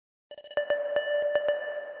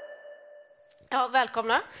Ja,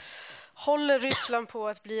 välkomna. Håller Ryssland på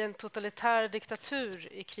att bli en totalitär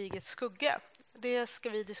diktatur i krigets skugga? Det ska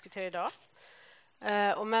vi diskutera idag.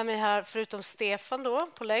 Och med mig här, förutom Stefan då,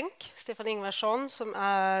 på länk, Stefan Ingvarsson som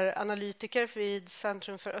är analytiker vid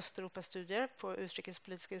Centrum för Östeuropastudier på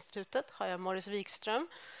Utrikespolitiska institutet, har jag Morris Wikström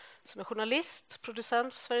som är journalist,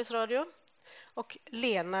 producent på Sveriges Radio, och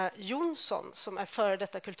Lena Jonsson som är före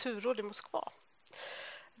detta kulturråd i Moskva.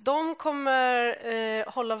 De kommer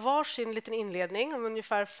hålla varsin liten inledning om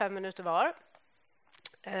ungefär 5 minuter var.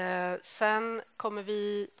 Sen kommer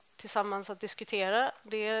vi tillsammans att diskutera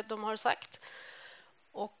det de har sagt.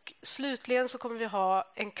 Och slutligen så kommer vi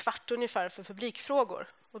ha en kvart ungefär för publikfrågor.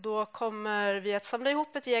 Och då kommer vi att samla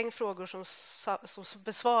ihop ett gäng frågor som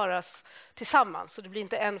besvaras tillsammans. Så det blir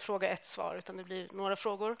inte en fråga, ett svar, utan det blir några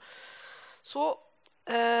frågor. Så,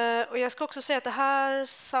 och jag ska också säga att det här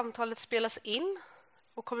samtalet spelas in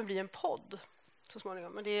och kommer bli en podd så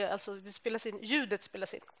småningom. Men det spelas in, ljudet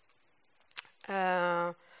spelas in.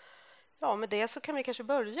 Ja, med det så kan vi kanske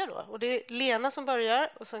börja då. Och det är Lena som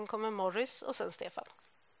börjar och sen kommer Morris och sen Stefan.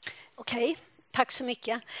 Okej, tack så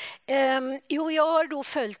mycket. Jag har då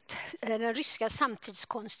följt den ryska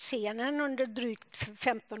samtidskonstscenen under drygt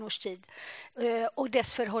 15 års tid och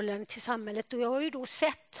dess förhållande till samhället. Och jag har ju då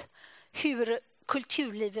sett hur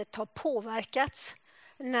kulturlivet har påverkats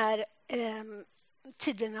när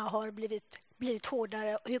tiderna har blivit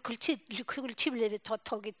hårdare och hur kulturlivet har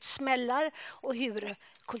tagit smällar och hur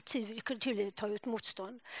kulturlivet har gjort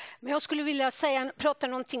motstånd. Men jag skulle vilja prata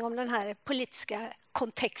någonting om den här politiska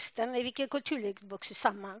kontexten i vilken kulturlivet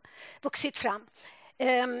vuxit fram.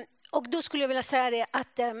 Och då skulle jag vilja säga det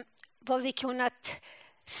att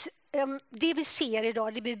det vi ser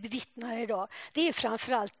idag, det vi bevittnar idag, det är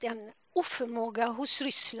framförallt en oförmåga hos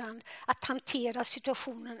Ryssland att hantera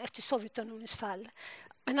situationen efter Sovjetunionens fall.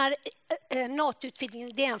 Men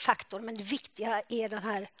NATO-utvidgningen, det är en faktor, men det viktiga är den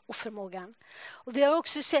här oförmågan. Och vi har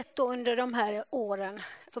också sett då under de här åren,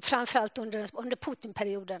 framförallt under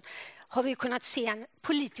Putin-perioden, har vi kunnat se en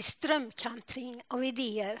politisk strömkantring av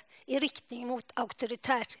idéer i riktning mot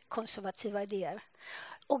auktoritärt konservativa idéer.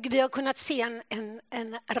 Och vi har kunnat se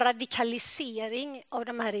en radikalisering av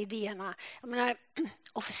de här idéerna. Jag menar,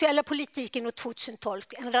 officiella politiken och 2012,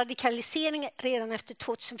 en radikalisering redan efter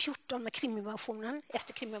 2014 med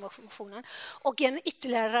efter Kriminvasionen och en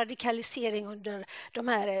ytterligare radikalisering under de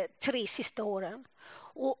här 3 sista åren.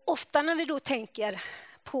 Och ofta när vi då tänker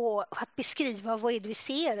på att beskriva vad är det vi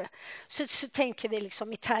ser så tänker vi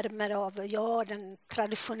liksom i termer av den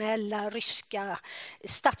traditionella ryska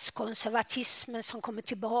statskonservatismen som kommer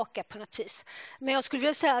tillbaka på något vis. Men jag skulle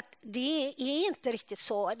vilja säga att det är inte riktigt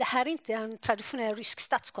så. Det här är inte en traditionell rysk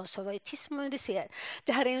statskonservatism vi ser.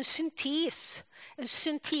 Det här är en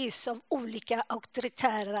syntes av olika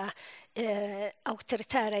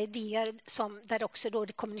auktoritära idéer där också då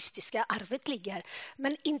det kommunistiska arvet ligger.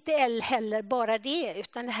 Men inte heller bara det,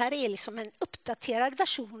 utan det här är liksom en uppdaterad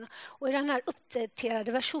version. Och i den här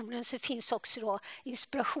uppdaterade versionen så finns också då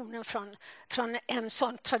inspirationen från en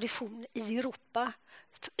sån tradition i Europa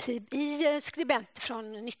i skribenter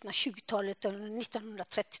från 1920-talet och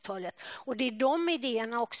 1930-talet. Och det är de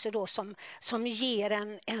idéerna också då som ger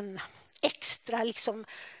en extra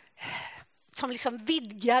som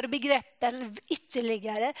vidgar begreppen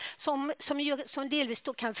ytterligare, som delvis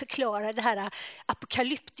då kan förklara det här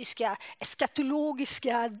apokalyptiska,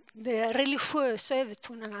 eskatologiska, religiösa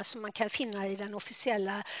övertonerna som man kan finna i den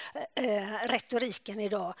officiella retoriken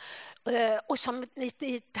idag. Och som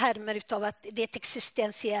i termer utav att det är ett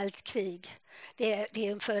existentiellt krig. Det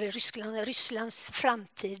är för Rysslands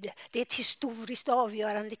framtid. Det är ett historiskt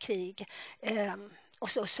avgörande krig och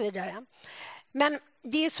så vidare. Men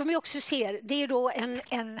det som vi också ser, det är då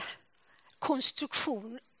en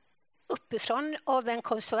konstruktion uppifrån av en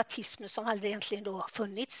konservatism som aldrig egentligen då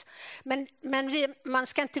funnits. Men man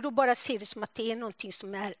ska inte då bara se det som att det är någonting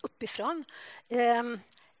som är uppifrån.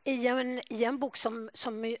 I en bok som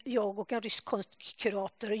jag och en rysk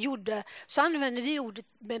konstkurator gjorde så använder vi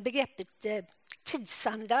begreppet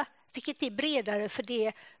tidsanda, vilket är bredare för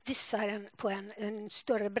det visar på en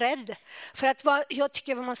större bredd. För att jag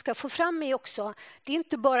tycker vad man ska få fram är också, det är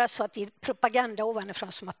inte bara så att det är propaganda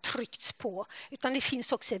ovanifrån som har tryckts på, utan det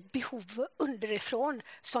finns också ett behov underifrån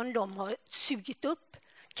som de har sugit upp,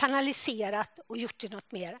 kanaliserat och gjort till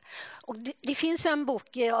något mer. Och det finns en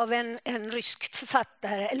bok av en rysk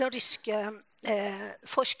författare eller rysk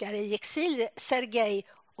forskare i exil, Sergej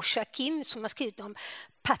Oshakin, som har skrivit om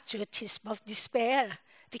Patriotism of Despair,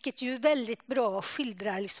 vilket ju väldigt bra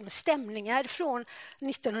skildrar liksom stämningar från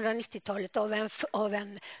 1990-talet av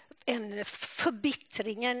en en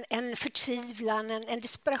förbittring, en förtvivlan, en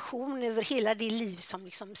desperation över hela det liv som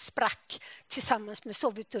liksom sprack tillsammans med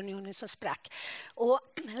Sovjetunionen som sprack. Och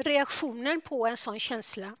reaktionen på en sån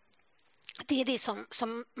känsla, det är det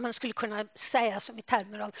som man skulle kunna säga som i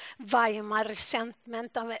termer av Weimar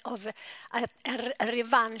resentment, av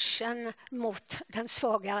revanschen mot den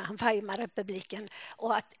svaga Weimarrepubliken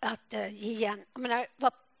och att ge igen. Jag menar,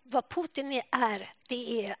 vad Putin är,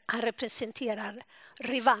 det är han representerar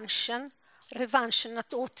revanschen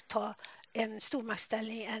att återta en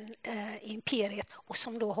stormaktsställning i imperiet och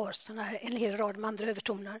som då har en hel rad med andra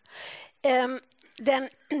övertoner.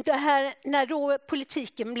 Det här, när då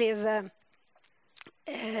politiken blev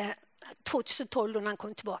 2012 när han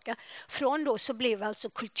kom tillbaka. Från då så blev alltså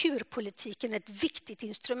kulturpolitiken ett viktigt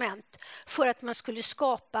instrument för att man skulle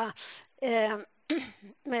skapa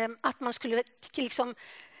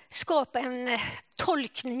skapa en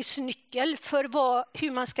tolkningsnyckel för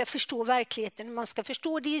hur man ska förstå verkligheten, hur man ska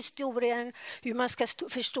förstå det historien, hur man ska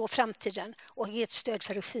förstå framtiden och ge ett stöd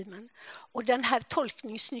för regimen. Och den här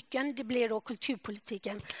tolkningsnyckeln, det blev då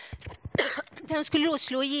kulturpolitiken. Den skulle då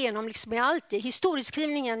slå igenom liksom i allt, i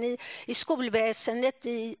historieskrivningen, i skolväsendet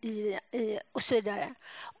och så vidare.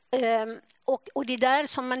 Och det är där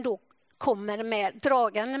som man då kommer med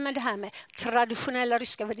dragande med det här med traditionella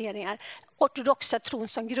ryska värderingar, ortodoxa tron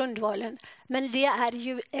som grundvalen. Men det är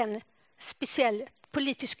ju en speciell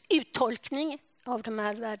politisk uttolkning av de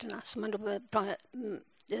här värdena som man då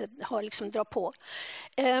har liksom drar på.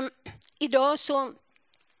 Idag så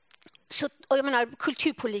jag menar,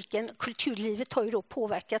 kulturlivet har ju då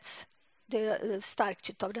påverkats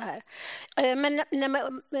starkt av det här. Men när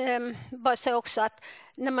man, bara säga också att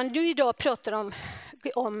när man nu idag pratar om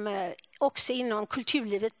också inom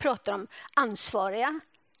kulturlivet pratar om ansvariga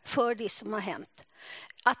för det som har hänt.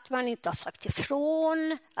 Att man inte har sagt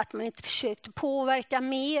ifrån, att man inte försökt påverka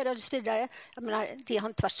mer och så vidare. Jag menar, det har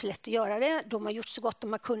inte varit så lätt att göra det. De har gjort så gott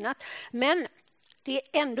de har kunnat. Men det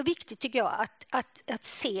är ändå viktigt tycker jag att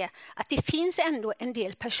se att det finns ändå en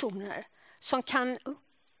del personer som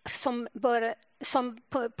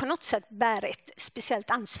på något sätt bär ett speciellt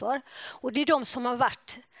ansvar. Och det är de som har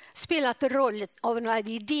spelat rollen av en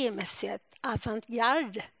idémässig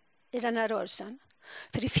avantgarde i den här rörelsen.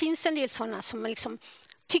 För det finns en del sådana som liksom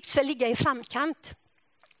tyckt sig ligga i framkant.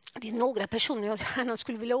 Det är några personer jag gärna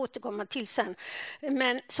skulle vilja återkomma till sen.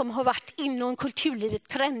 Men som har varit inom kulturlivet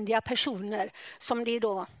trendiga personer. Som det är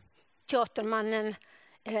då teatermannen,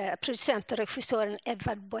 producenten och regissören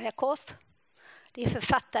Edvard Bojakov. Det är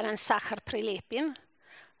författaren Sachar Prilepin.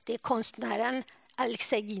 Det är konstnären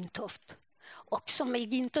Alexej Gintoft. Och som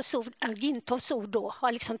i Gintovs ord då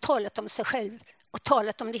har liksom talat om sig själv och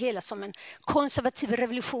talat om det hela som en konservativ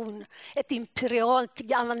revolution, ett imperialt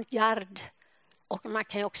avantgard. Och man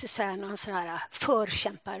kan ju också säga någon sån här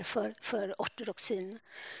förkämpar för ortodoxin.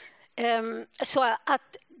 Så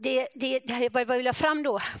att vad jag vill ha fram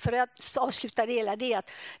då, för att avsluta det hela, det är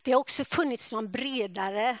att det har också funnits någon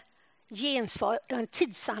bredare gensvar, en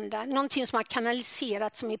tidsanda, någonting som har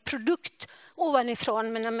kanaliserats som är produkt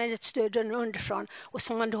ovanifrån men med ett stöd underifrån och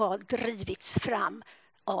som man då har drivits fram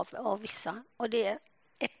av vissa. Och det är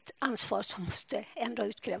ett ansvar som måste ändå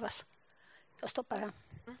utkrävas. Jag stoppar här.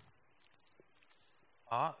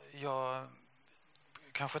 Ja, jag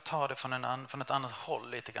kanske tar det från ett annat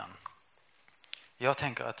håll lite grann. Jag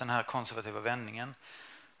tänker att den här konservativa vändningen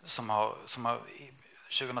som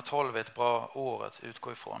 2012 är ett bra år att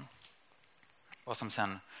utgå ifrån och som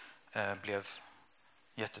sen blev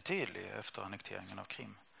jättetydlig efter annekteringen av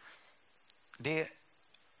Krim.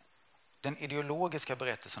 Den ideologiska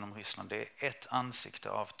berättelsen om Ryssland, det är ett ansikte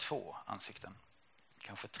av två ansikten.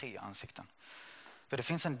 Kanske tre ansikten. För det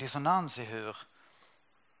finns en dissonans i hur,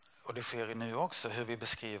 och det sker nu också, hur vi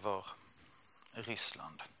beskriver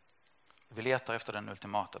Ryssland. Vi letar efter den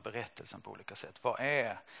ultimata berättelsen på olika sätt. Vad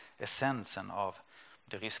är essensen av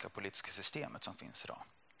det ryska politiska systemet som finns idag?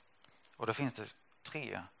 Och då finns det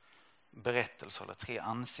tre berättelser eller tre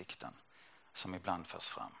ansikten som ibland förs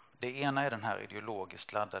fram. Det ena är den här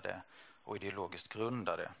ideologiskt laddade och ideologiskt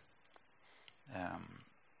grundade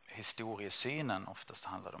historiesynen. Oftast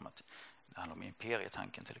handlar det om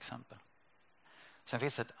imperietanken till exempel. Sen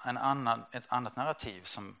finns det ett annat narrativ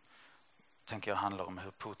som tänker jag handlar om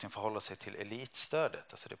hur Putin förhåller sig till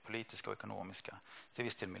elitstödet, alltså det politiska och ekonomiska, till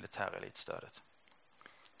viss del militära elitstödet.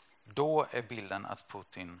 Då är bilden att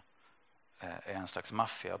Putin är en slags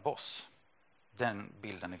maffiaboss. Den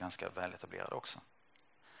bilden är ganska väl etablerad också.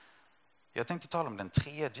 Jag tänkte tala om det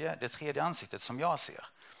tredje ansiktet som jag ser.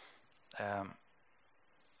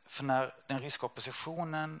 För när den ryska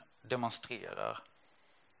oppositionen demonstrerar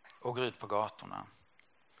och går ut på gatorna,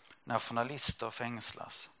 när journalister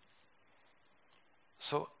fängslas,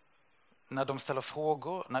 Så när de ställer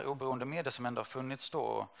frågor, när oberoende medier som ändå har funnits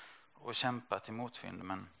då och kämpat i motvind,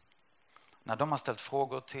 men när de har ställt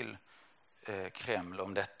frågor till Kreml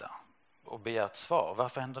om detta och begärt svar,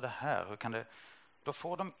 varför händer det här? Hur kan det? Då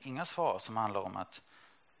får de inga svar som handlar om att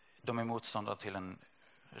de är motståndare till en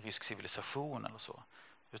rysk civilisation eller så.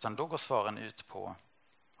 Utan då går svaren ut på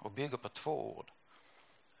och bygger på 2 ord.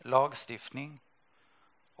 Lagstiftning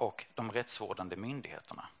och de rättsvårdande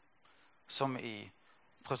myndigheterna. Som i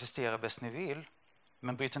protestera bäst ni vill,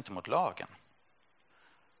 men bryt inte mot lagen.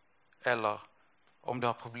 Eller om du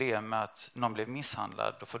har problem med att någon blev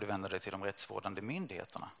misshandlad, då får du vända dig till de rättsvårdande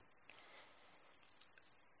myndigheterna.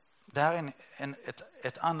 Det här är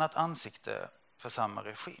ett annat ansikte för samma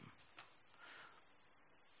regim.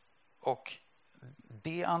 Och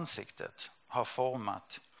det ansiktet har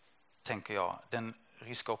format, tänker jag, den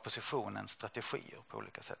ryska oppositionens strategier på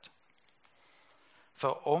olika sätt.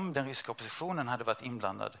 För om den ryska oppositionen hade varit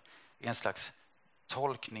inblandad i en slags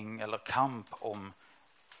tolkning eller kamp om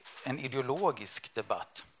en ideologisk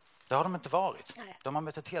debatt, det har de inte varit. De har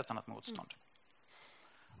mött ett helt annat motstånd.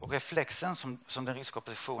 Och reflexen som den ryska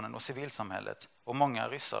oppositionen och civilsamhället och många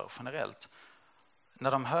ryssar generellt,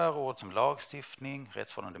 när de hör ord som lagstiftning,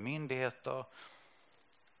 rättsvårdande myndigheter,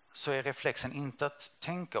 så är reflexen inte att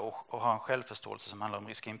tänka och ha en självförståelse som handlar om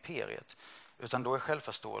ryska imperiet, utan då är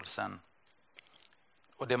självförståelsen,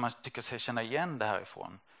 och det man tycker sig känna igen det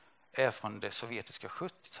härifrån, är från det sovjetiska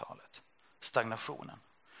 70-talet, stagnationen.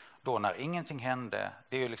 Då när ingenting hände,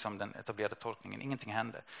 det är ju liksom den etablerade tolkningen, ingenting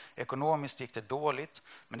hände. Ekonomiskt gick det dåligt,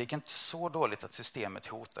 men det gick inte så dåligt att systemet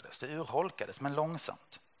hotades. Det urholkades, men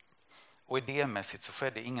långsamt. Och idémässigt så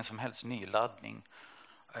skedde ingen som helst ny laddning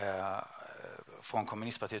från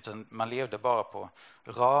kommunistpartiet, utan man levde bara på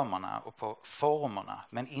ramarna och på formerna,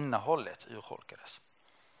 men innehållet urholkades.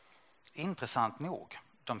 Intressant nog,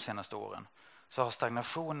 de senaste åren, så har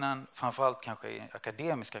stagnationen, framförallt kanske i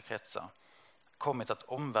akademiska kretsar, kommit att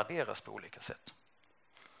omvärderas på olika sätt.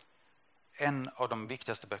 En av de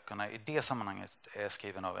viktigaste böckerna i det sammanhanget är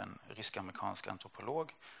skriven av en rysk-amerikansk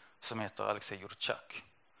antropolog som heter Alexej Jurchak.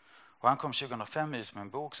 Och han kom 2005 ut med en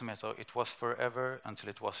bok som heter It was forever until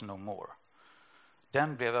it was no more.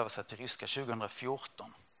 Den blev översatt till ryska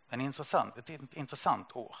 2014. Ett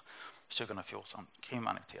intressant år, 2014,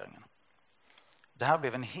 Krimannekteringen. Det här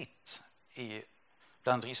blev en hit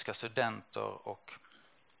bland ryska studenter och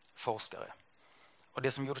forskare. Och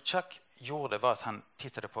det som Jurchak gjorde var att han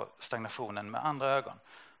tittade på stagnationen med andra ögon.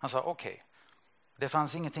 Han sa okej, det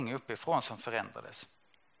fanns ingenting uppifrån som förändrades.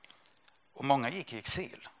 Och många gick i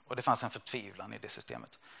exil och det fanns en förtvivlan i det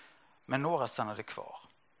systemet. Men några stannade kvar.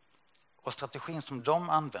 Och strategin som de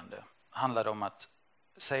använde handlade om att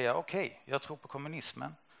säga okej, jag tror på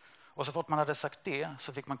kommunismen. Och så fort man hade sagt det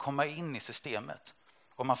så fick man komma in i systemet.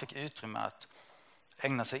 Och man fick utrymme att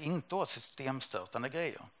ägna sig inte åt systemstörtande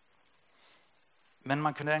grejer. Men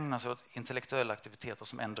man kunde ägna sig åt intellektuella aktiviteter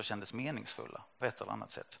som ändå kändes meningsfulla på ett eller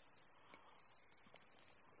annat sätt.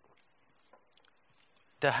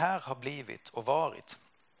 Det här har blivit och varit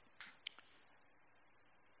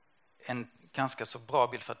en ganska så bra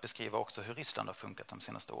bild för att beskriva också hur Ryssland har funkat de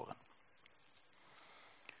senaste åren.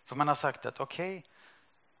 För man har sagt att okej,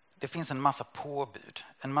 det finns en massa påbud,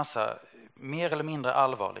 en massa mer eller mindre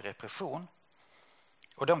allvarlig repression.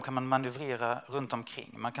 Och de kan man manövrera runt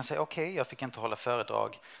omkring. Man kan säga okej, jag fick inte hålla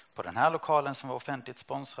föredrag på den här lokalen som var offentligt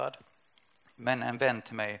sponsrad. Men en vän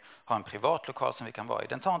till mig har en privat lokal som vi kan vara i.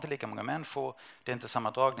 Den tar inte lika många människor, det är inte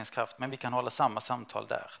samma dragningskraft, men vi kan hålla samma samtal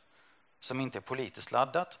där. Som inte är politiskt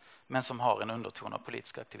laddat, men som har en underton av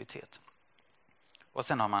politisk aktivitet. Och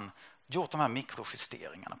sen har man gjort de här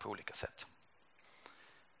mikrojusteringarna på olika sätt.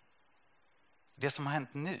 Det som har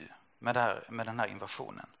hänt nu med den här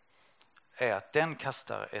invasionen är att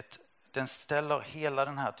den ställer hela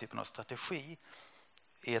den här typen av strategi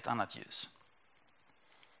i ett annat ljus.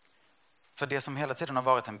 För det som hela tiden har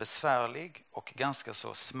varit en besvärlig och ganska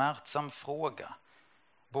så smärtsam fråga,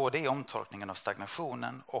 både i omtolkningen av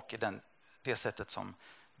stagnationen och i det sättet som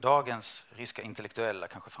dagens ryska intellektuella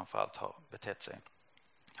kanske framförallt har betett sig,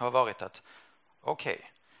 har varit att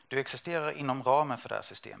okej, du existerar inom ramen för det här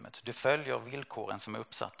systemet. Du följer villkoren som är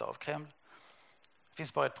uppsatta av Kreml. Det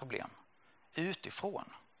finns bara ett problem.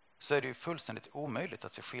 Utifrån så är det ju fullständigt omöjligt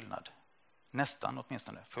att se skillnad. Nästan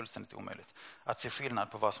åtminstone fullständigt omöjligt. Att se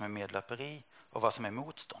skillnad på vad som är medlöperi och vad som är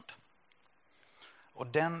motstånd. Och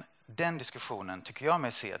den diskussionen tycker jag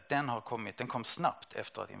mig se, den kom snabbt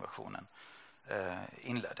efter att invasionen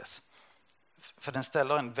inleddes. För den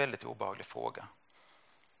ställer en väldigt obehaglig fråga.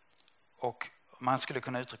 Och man skulle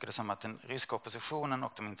kunna uttrycka det som att den ryska oppositionen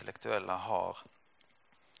och de intellektuella har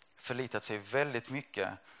förlitat sig väldigt mycket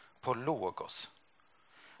på logos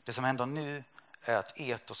Det som händer nu är att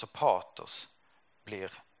etos och patos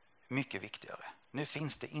blir mycket viktigare. Nu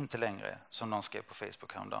finns det inte längre, som någon skrev på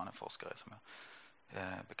Facebook häromdagen, en forskare som jag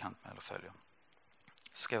är bekant med eller följer.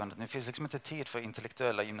 Skrev han att nu finns liksom inte tid för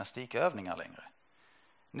intellektuella gymnastikövningar längre.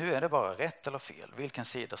 Nu är det bara rätt eller fel. Vilken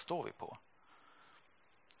sida står vi på?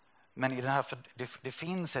 Men i den här, det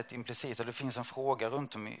finns ett implicit, eller det finns en fråga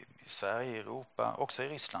runt om i Sverige, i Europa, också i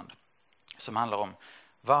Ryssland, som handlar om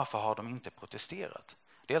varför har de inte protesterat?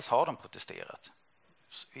 Dels har de protesterat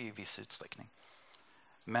i viss utsträckning.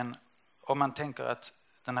 Men om man tänker att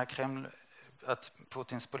den här att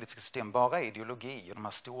Putins politiska system bara är ideologi och de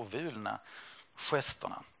här storvulna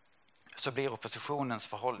gesterna, så blir oppositionens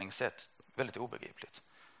förhållningssätt väldigt obegripligt.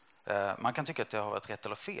 Man kan tycka att det har varit rätt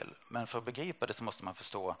eller fel, men för att begripa det så måste man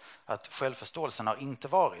förstå att självförståelsen har inte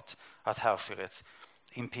varit att här sker ett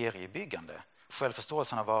imperiebyggande.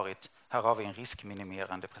 Självförståelsen har varit, här har vi en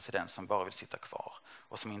riskminimerande president som bara vill sitta kvar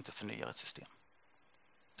och som inte förnyar ett system.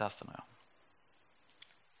 Där stannar jag.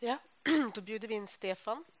 Ja, då bjuder vi in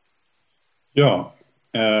Stefan. Ja,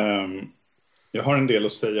 jag har en del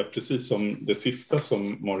att säga precis som det sista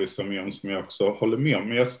som Morris var med om, som jag också håller med om.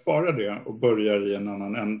 Men jag sparar det och börjar i en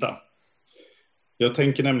annan ända. Jag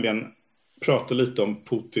tänker nämligen prata lite om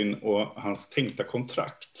Putin och hans tänkta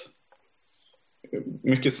kontrakt.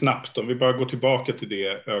 Mycket snabbt, om vi bara går tillbaka till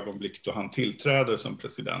det ögonblick då han tillträder som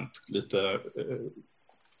president. Lite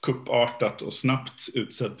kuppartat och snabbt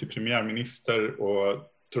utsedd till premiärminister och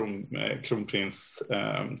kronprins,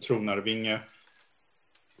 tronarvinge.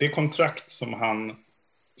 Det kontrakt som han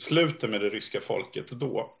sluter med det ryska folket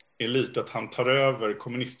då är lite att han tar över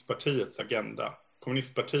kommunistpartiets agenda.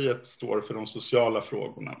 Kommunistpartiet står för de sociala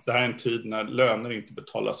frågorna. Det här är en tid när löner inte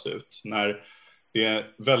betalas ut, när det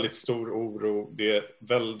är väldigt stor oro, det är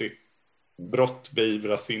väldigt brott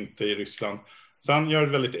beivras inte i Ryssland. Så han gör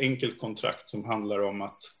ett väldigt enkelt kontrakt som handlar om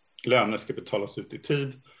att löner ska betalas ut i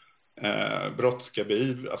tid. Brott ska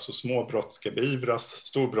beivras, alltså små brott ska beivras,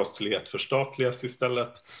 stor brottslighet förstatligas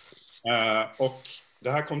istället. Och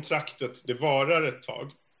det här kontraktet, det varar ett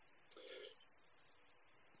tag.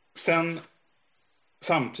 Sen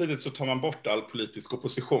samtidigt så tar man bort all politisk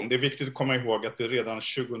opposition. Det är viktigt att komma ihåg att det redan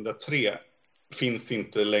 2003 finns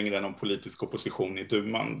inte längre någon politisk opposition i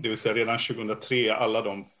duman. Det vill säga redan 2003 alla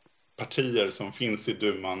de partier som finns i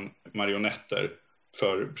duman marionetter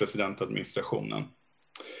för presidentadministrationen.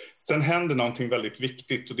 Sen händer någonting väldigt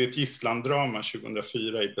viktigt och det är ett gisslandrama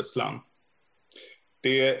 2004 i Beslan.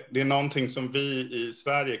 Det är någonting som vi i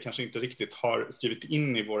Sverige kanske inte riktigt har skrivit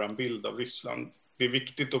in i våran bild av Ryssland. Det är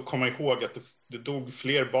viktigt att komma ihåg att det dog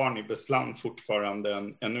fler barn i Beslan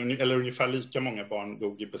fortfarande eller ungefär lika många barn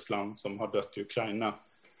dog i Beslan som har dött i Ukraina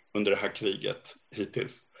under det här kriget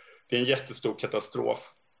hittills. Det är en jättestor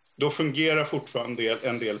katastrof. Då fungerar fortfarande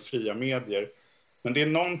en del fria medier. Men det är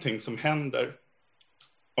någonting som händer.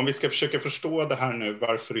 Om vi ska försöka förstå det här nu,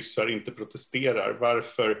 varför ryssar inte protesterar,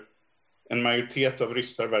 varför en majoritet av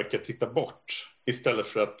ryssar verkar titta bort istället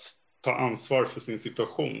för att ta ansvar för sin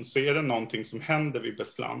situation, så är det någonting som händer vid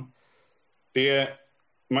Beslan.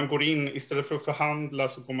 Man går in, istället för att förhandla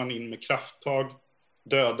så går man in med krafttag,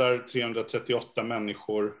 dödar 338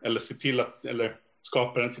 människor eller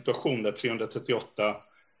skapar en situation där 338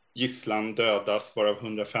 gisslan dödas, varav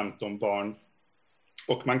 115 barn.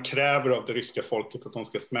 Och man kräver av det ryska folket att de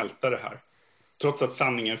ska smälta det här. Trots att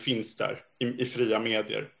sanningen finns där i fria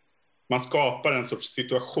medier. Man skapar en sorts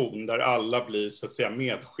situation där alla blir så att säga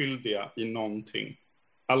medskyldiga i någonting.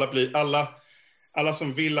 Alla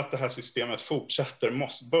som vill att det här systemet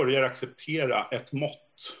fortsätter börjar acceptera ett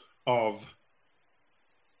mått av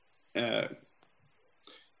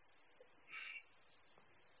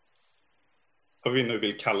vad vi nu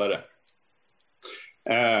vill kalla det.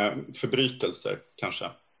 Förbrytelser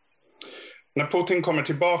kanske. När Putin kommer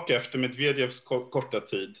tillbaka efter Medvedevs korta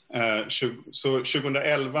tid, så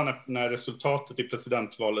 2011 när resultatet i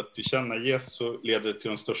presidentvalet tillkännages, så leder det till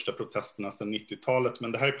de största protesterna sedan 90-talet.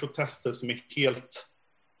 Men det här är protester som är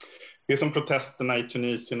det är som protesterna i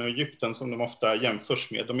Tunisien och Egypten som de ofta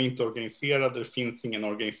jämförs med. De är inte organiserade, det finns ingen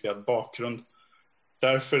organiserad bakgrund.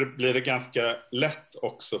 Därför blir det ganska lätt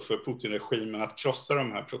också för Putin-regimen att krossa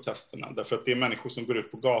de här protesterna. Därför att det är människor som går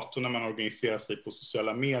ut på gatorna, man organiserar sig på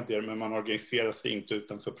sociala medier, men man organiserar sig inte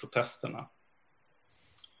utanför protesterna.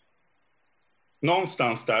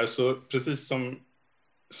 Någonstans där, så precis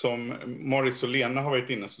som Morris och Lena har varit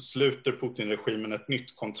inne, så sluter Putin-regimen ett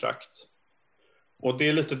nytt kontrakt. Och det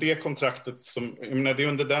är lite det kontraktet som, det är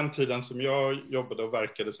under den tiden som jag jobbade och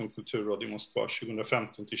verkade som kulturråd i Moskva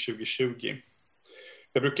 2015 till 2020.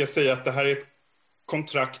 Jag brukar säga att det här är ett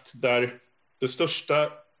kontrakt där det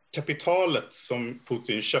största kapitalet som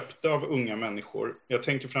Putin köpte av unga människor, jag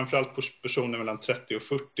tänker framförallt på personer mellan 30 och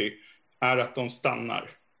 40, är att de stannar.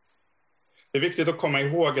 Det är viktigt att komma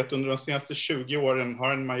ihåg att under de senaste 20 åren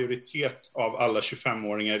har en majoritet av alla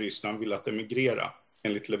 25-åringar i Ryssland velat emigrera,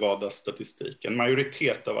 enligt Levadas statistik. En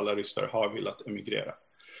majoritet av alla ryssar har velat emigrera.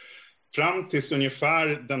 Fram tills ungefär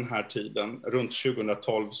den här tiden, runt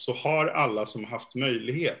 2012, så har alla som haft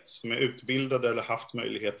möjlighet, som är utbildade eller haft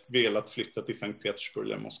möjlighet, velat flytta till Sankt Petersburg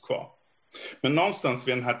eller Moskva. Men någonstans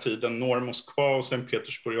vid den här tiden når Moskva och Sankt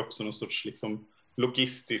Petersburg också någon sorts liksom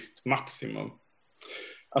logistiskt maximum.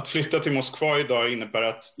 Att flytta till Moskva idag innebär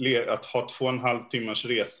att ha 2,5 timmars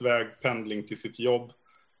resväg, pendling till sitt jobb.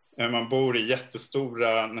 Man bor i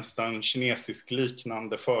jättestora, nästan kinesisk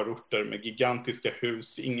liknande förorter med gigantiska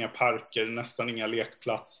hus, inga parker, nästan inga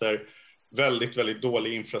lekplatser, väldigt, väldigt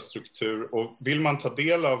dålig infrastruktur. Och vill man ta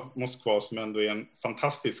del av Moskva, som ändå är en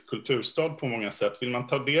fantastisk kulturstad på många sätt, vill man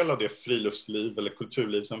ta del av det friluftsliv eller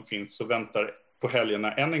kulturliv som finns, så väntar på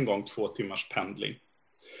helgerna än en gång 2 timmars pendling.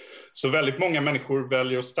 Så väldigt många människor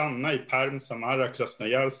väljer att stanna i Perm, Samara,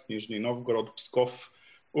 Krasnojarsk, Nizhny Novgorod, Pskov,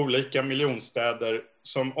 olika miljonstäder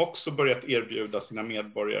som också börjat erbjuda sina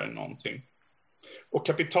medborgare någonting. Och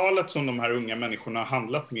kapitalet som de här unga människorna har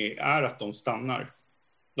handlat med är att de stannar.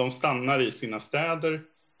 De stannar i sina städer,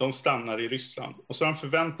 de stannar i Ryssland. Och så har de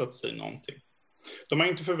förväntat sig någonting. De har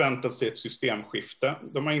inte förväntat sig ett systemskifte,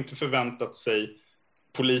 de har inte förväntat sig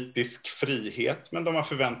politisk frihet, men de har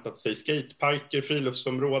förväntat sig skateparker,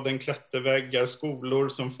 friluftsområden, klätterväggar, skolor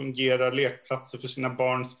som fungerar, lekplatser för sina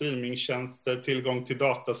barn, streamingtjänster, tillgång till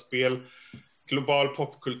dataspel, global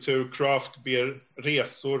popkultur, craftbeer,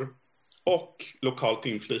 resor och lokalt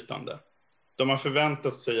inflytande. De har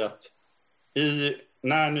förväntat sig att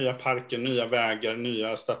när nya parker, nya vägar,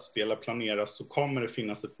 nya stadsdelar planeras, så kommer det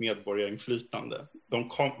finnas ett medborgarinflytande.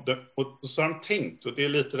 Och så har de tänkt, och det är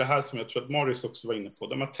lite det här som jag tror att Morris också var inne på,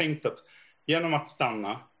 de har tänkt att genom att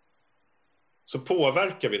stanna så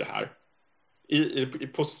påverkar vi det här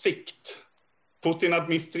på sikt. Putin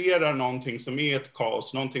administrerar någonting som är ett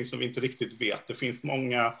kaos, någonting som vi inte riktigt vet. Det finns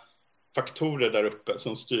många faktorer där uppe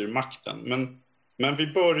som styr makten, men vi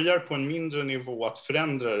börjar på en mindre nivå att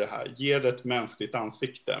förändra det här, ge det ett mänskligt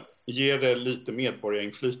ansikte, ge det lite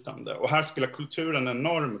medborgarinflytande. Och här spelar kulturen en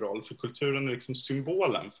enorm roll, för kulturen är liksom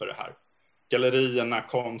symbolen för det här. Gallerierna,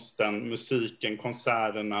 konsten, musiken,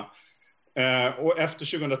 konserterna. Och efter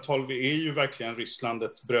 2012 är ju verkligen Ryssland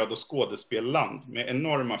ett bröd- och skådespelland med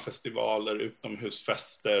enorma festivaler,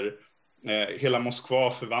 utomhusfester. Hela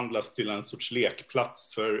Moskva förvandlas till en sorts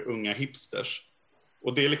lekplats för unga hipsters.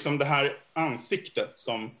 Och det är liksom det här ansiktet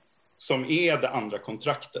som är det andra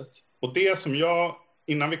kontraktet. Och det som jag,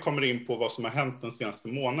 innan vi kommer in på vad som har hänt den senaste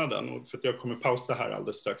månaden, och för att jag kommer pausa här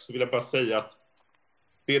alldeles strax, så vill jag bara säga att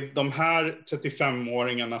det är de här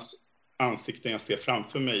 35-åringarnas ansikten jag ser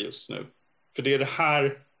framför mig just nu. För det är det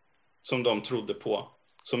här som de trodde på,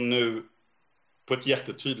 som nu på ett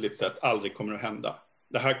jättetydligt sätt aldrig kommer att hända.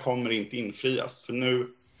 Det här kommer inte infrias, för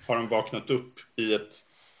nu har de vaknat upp i ett,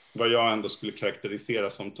 vad jag ändå skulle karaktärisera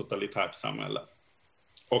som totalitärt samhälle.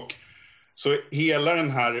 Och så hela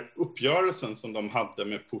den här uppgörelsen som de hade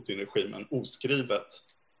med Putin-regimen oskrivet,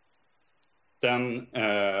 den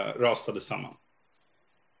rasade samman.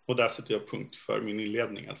 Och där sätter jag punkt för min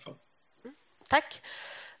inledning i alla fall. Tack.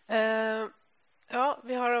 Ja,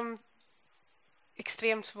 vi har de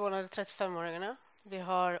extremt förvånade 35-åringarna. Vi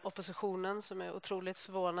har oppositionen som är otroligt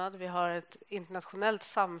förvånad. Vi har ett internationellt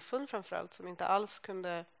samfund framförallt som inte alls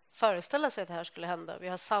kunde föreställa sig att det här skulle hända. Vi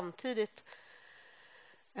har samtidigt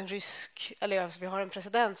vi har en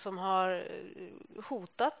president som har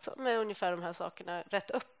hotat med ungefär de här sakerna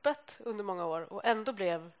rätt öppet under många år, och ändå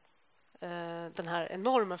blev den här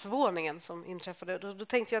enorma förvåningen som inträffade. Då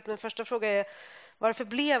tänkte jag att min första fråga är: varför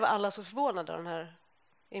blev alla så förvånade av den här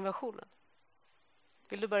invasionen?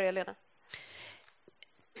 Vill du börja, Lena?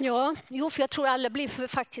 Ja, för jag tror alla blir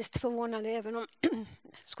faktiskt förvånade, även om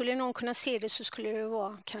skulle någon kunna se det så skulle det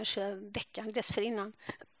vara kanske veckan dessförinnan.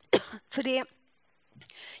 För det,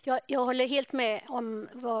 jag håller helt med om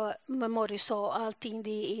vad Morris sa, allting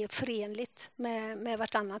det är förenligt med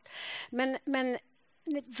vartannat. Men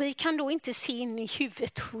vi kan då inte se in i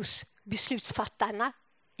huvudet hos beslutsfattarna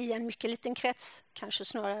i en mycket liten krets, kanske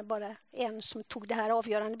snarare bara en som tog det här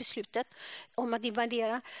avgörande beslutet om att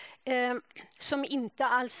invadera, som inte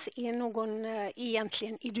alls är någon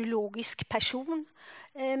egentligen ideologisk person,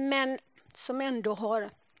 men som ändå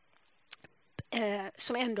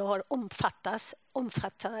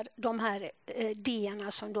omfattar de här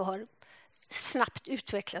idéerna som då har snabbt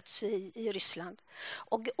utvecklats i Ryssland.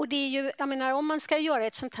 Och det är ju, jag menar, om man ska göra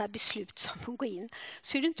ett sånt här beslut som man går in,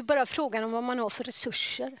 så är det inte bara frågan om vad man har för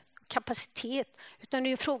resurser, kapacitet, utan det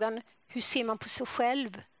är ju frågan hur ser man på sig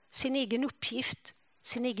själv, sin egen uppgift,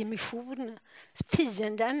 sin egen mission,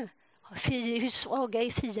 fienden, hur svaga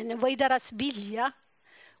är fienden, vad är deras vilja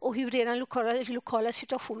och hur är den lokala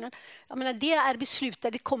situationen. Jag menar, det är beslut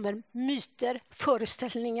där det kommer myter,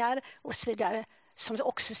 föreställningar och så vidare som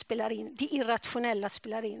också spelar in. Det irrationella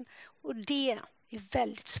spelar in. Och det är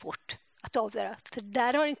väldigt svårt att avgöra. För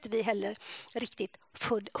där har inte vi heller riktigt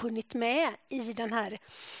hunnit med i den här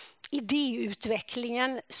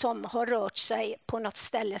idéutvecklingen som har rört sig på något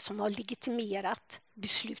ställe som har legitimerat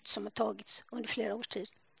beslut som har tagits under flera års tid.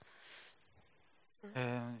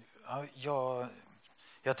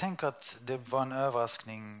 Jag tänker att det var en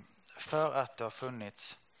överraskning för att det har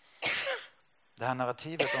funnits det här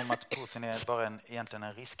narrativet om att Putin är bara egentligen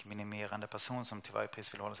en riskminimerande person som till varje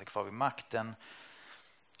pris vill hålla sig kvar vid makten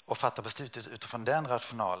och fatta beslutet utifrån den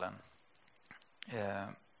rationalen.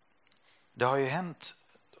 Det har ju hänt,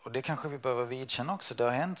 och det kanske vi behöver vidkänna också, det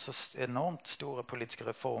har hänt så enormt stora politiska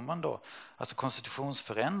reformer då, alltså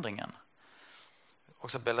konstitutionsförändringen.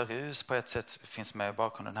 Också Belarus på ett sätt finns med i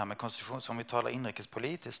bakgrunden här med konstitution. Så om vi talar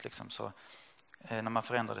inrikespolitiskt liksom, så när man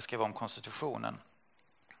förändrade, skrev om konstitutionen,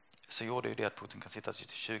 så gjorde ju det att Putin kan sitta till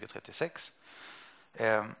 2036.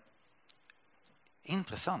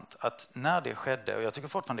 Intressant att när det skedde, och jag tycker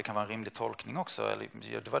fortfarande det kan vara en rimlig tolkning också, eller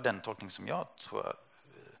det var den tolkning som jag tror jag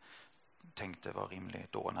tänkte var rimlig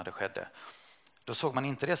då när det skedde. Då såg man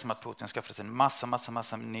inte det som att Putin skaffade sig en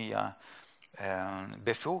massa nya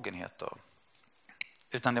befogenheter.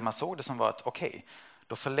 Utan det man såg det som var att okej,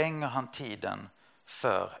 då förlänger han tiden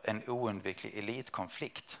för en oundviklig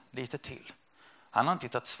elitkonflikt lite till. Han har inte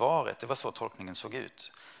hittat svaret, det var så tolkningen såg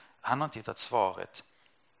ut. Han har inte hittat svaret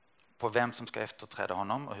på vem som ska efterträda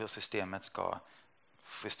honom och hur systemet ska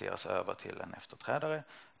justeras över till en efterträdare.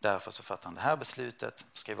 Därför så fattar han det här beslutet,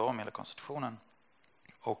 skriver om hela konstitutionen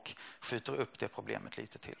och skjuter upp det problemet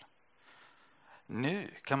lite till. Nu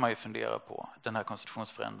kan man ju fundera på den här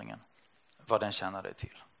konstitutionsförändringen, vad den tjänade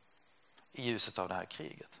till i ljuset av det här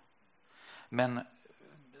kriget. Men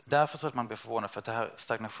därför tror jag att man blir förvånad för att det här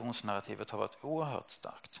stagnationsnarrativet har varit oerhört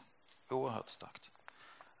starkt. Oerhört starkt.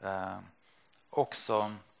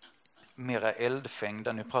 Också mera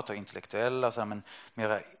eldfängda, nu pratar jag intellektuella, så här, men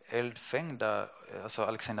mera eldfängda, alltså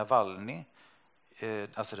Alexej Navalny,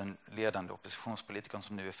 alltså den ledande oppositionspolitikern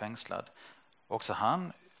som nu är fängslad. Också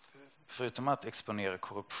han, förutom att exponera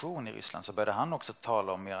korruption i Ryssland, så började han också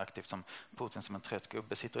tala om mer aktivt som Putin som en trött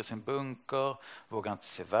gubbe, sitter i sin bunker, vågar inte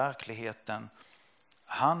se verkligheten.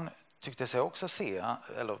 Han tyckte sig också se,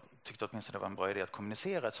 eller tyckte åtminstone det var en bra idé att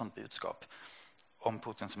kommunicera ett sådant budskap om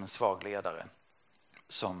Putin som en svag ledare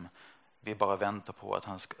som vi bara väntar på att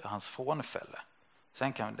hans frånfälle.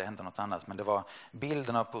 Sen kan det hända något annat, men det var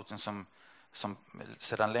bilden av Putin som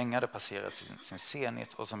sedan länge hade passerat sin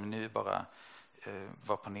zenit och som nu bara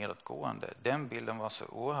var på nedåtgående. Den bilden var så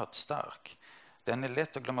oerhört stark. Den är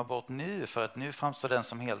lätt att glömma bort nu, för att nu framstår den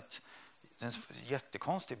som en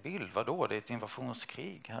jättekonstig bild. Vadå? Det är ett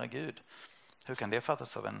invasionskrig, herregud. Hur kan det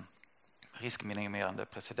fattas av en riskminimerande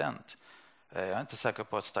president? Jag är inte säker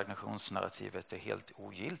på att stagnationsnarrativet är helt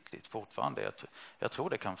ogiltigt fortfarande. Jag tror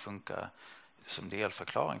det kan funka som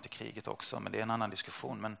delförklaring till kriget också, men det är en annan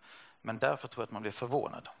diskussion. Men därför tror jag att man blir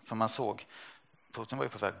förvånad. För man såg, Putin var ju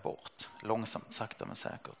på väg bort. Långsamt, sakta men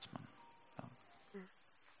säkert. Men, ja.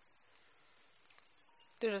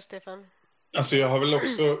 Du då, Stefan? Alltså jag har väl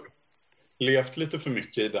också levt lite för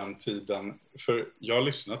mycket i den tiden. För jag har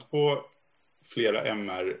lyssnat på flera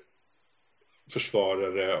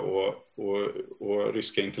MR-försvarare och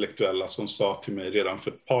ryska intellektuella som sa till mig redan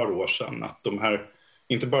för ett par år sedan att de här,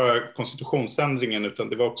 inte bara konstitutionsändringen, utan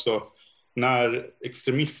det var också när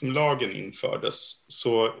extremismlagen infördes,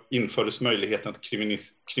 så infördes möjligheten att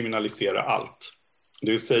kriminalisera allt.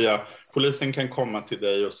 Det vill säga, polisen kan komma till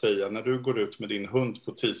dig och säga när du går ut med din hund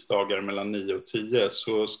på tisdagar mellan 9 och 10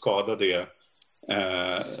 så skadar det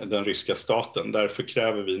den ryska staten. Därför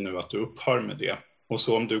kräver vi nu att du upphör med det. Och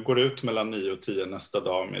så om du går ut mellan 9 och 10 nästa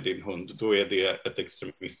dag med din hund, då är det ett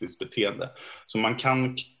extremistiskt beteende. Så man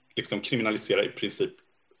kan liksom kriminalisera i princip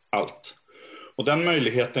allt. Och den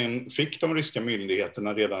möjligheten fick de ryska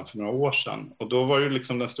myndigheterna redan för några år sedan. Och då var ju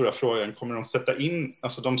liksom den stora frågan, kommer de sätta in,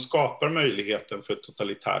 alltså de skapar möjligheten för ett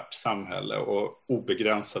totalitärt samhälle och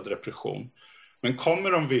obegränsad repression. Men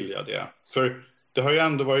kommer de vilja det? För det har ju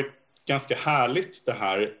ändå varit ganska härligt det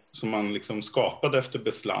här som man liksom skapade efter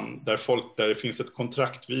Beslan, där det finns ett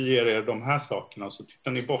kontrakt, vi ger er de här sakerna så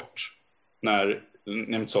tittar ni bort när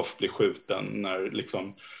Nemtsov blir skjuten, när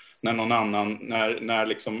liksom när någon annan, när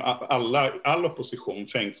liksom all opposition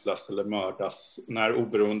fängslas eller mördas, när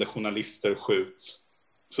oberoende journalister skjuts,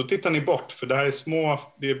 så tittar ni bort, för det här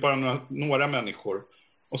är det är bara några människor,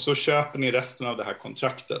 och så köper ni resten av det här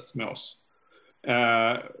kontraktet med oss.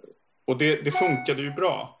 Och det funkade ju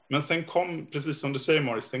bra. Men sen kom, precis som du säger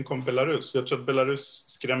Morris, sen kom Belarus. Jag tror att Belarus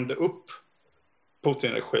skrämde upp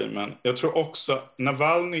Putin-regimen. Jag tror också,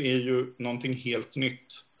 Navalny är ju någonting helt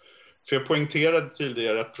nytt. För jag poängterade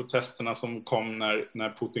tidigare att protesterna som kom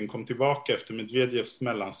när Putin kom tillbaka efter Medvedevs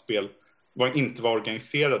mellanspel inte var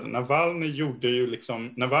organiserade.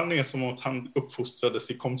 Navalny är som att han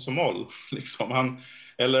uppfostrades i Komsomol. Liksom.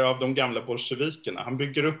 Eller av de gamla bolsjevikerna. Han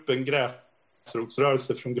bygger upp en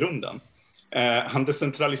gräsrotsrörelse från grunden. Han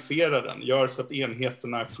decentraliserar den, gör så att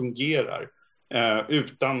enheterna fungerar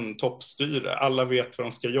utan toppstyre. Alla vet vad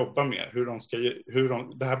de ska jobba med.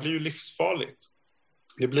 Det här blir ju livsfarligt.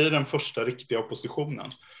 Det blir den första riktiga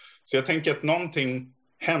oppositionen. Så jag tänker att någonting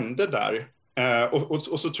hände där.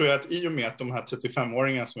 Och så tror jag att i och med att de här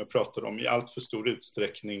 35-åringarna som jag pratade om i allt för stor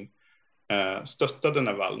utsträckning stöttade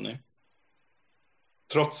Navalny,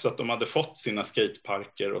 trots att de hade fått sina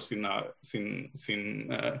skateparker och sina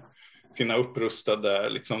upprustade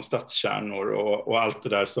liksom, stadskärnor och allt det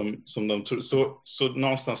där som de tror. Så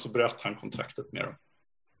någonstans så bröt han kontraktet med dem.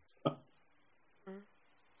 Ja.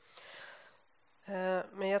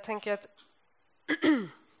 Men jag tänker att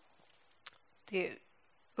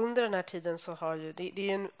under den här tiden så har ju det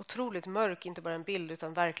är en otroligt mörk, inte bara en bild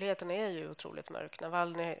utan verkligheten är ju otroligt mörk.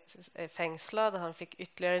 Navalny är fängslad, han fick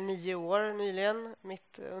ytterligare 9 år nyligen,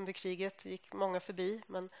 mitt under kriget, gick många förbi.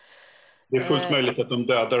 Men det är fullt möjligt att de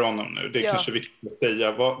dödar honom nu. Det är kanske viktigt att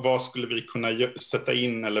säga. Vad skulle vi kunna sätta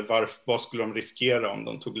in eller vad skulle de riskera om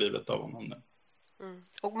de tog livet av honom nu? Mm.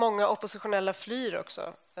 Och många oppositionella flyr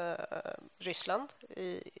också Ryssland.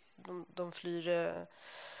 De flyr...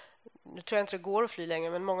 Nu tror jag inte det går att fly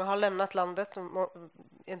längre, men många har lämnat landet.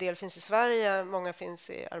 En del finns i Sverige, många finns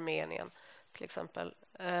i Armenien till exempel.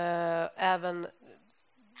 Även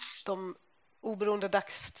de oberoende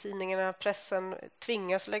dagstidningarna, pressen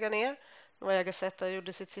tvingas lägga ner. Novaja Gazeta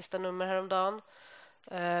gjorde sitt sista nummer häromdagen.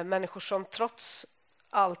 Människor som trots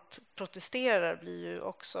allt protesterar blir ju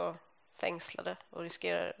också fängslade och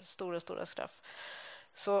riskerar stora straff.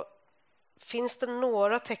 Så finns det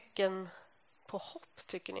några tecken på hopp,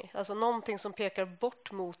 tycker ni? Alltså någonting som pekar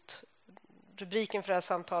bort mot rubriken för det här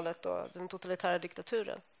samtalet och den totalitära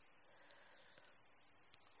diktaturen.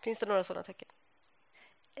 Finns det några sådana tecken?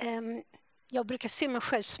 Jag brukar se mig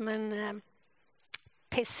själv som en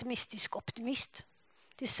pessimistisk optimist.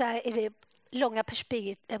 Det är så här, i det långa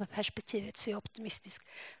perspektivet så är jag optimistisk.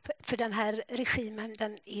 För den här regimen,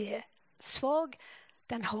 den är svag.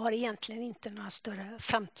 Den har egentligen inte några större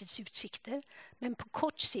framtidsutsikter. Men på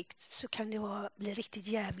kort sikt så kan det bli riktigt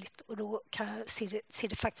jävligt och då ser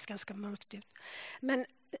det faktiskt ganska mörkt ut. Men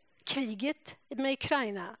kriget med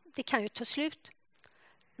Ukraina, det kan ju ta slut.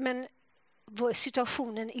 Men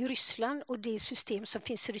situationen i Ryssland och det system som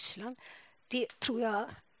finns i Ryssland, det tror jag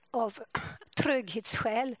av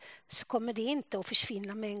tröghetsskäl så kommer det inte att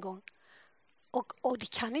försvinna med en gång. Och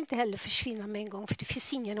det kan inte heller försvinna med en gång för det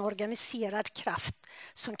finns ingen organiserad kraft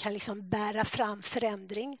som kan liksom bära fram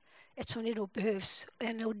förändring eftersom det då behövs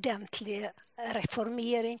en ordentlig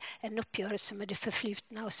reformering, en uppgörelse med det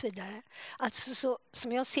förflutna och så vidare. Alltså så,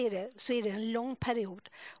 som jag ser det så är det en lång period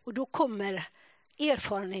och då kommer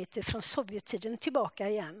erfarenheter från Sovjettiden tillbaka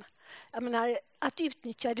igen. Jag menar, att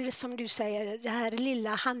utnyttja det som du säger, det här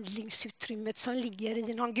lilla handlingsutrymmet som ligger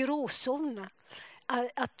i någon gråzon.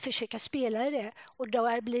 Att försöka spela i det. Och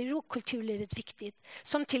där blir då kulturlivet viktigt.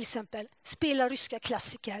 Som till exempel spela ryska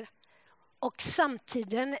klassiker. Och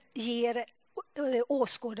samtiden ger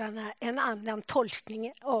åskådarna en annan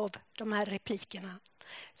tolkning av de här replikerna.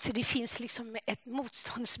 Så det finns liksom ett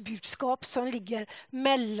motståndsbudskap som ligger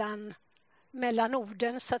mellan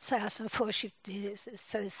orden så att säga som förs ut i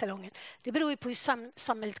salongen. Det beror ju på hur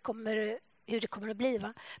samhället hur det kommer att bli.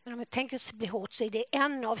 Va? Men om jag tänker att det blir hårt så är det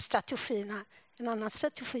en av strategierna. En annan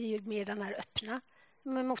strategi är mer den här öppna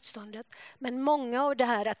med motståndet. Men många av det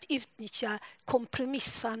här att utnyttja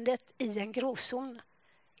kompromissandet i en gråzon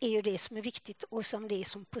är ju det som är viktigt och som det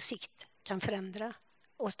som på sikt kan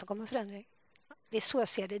åstadkomma förändring. Det är så jag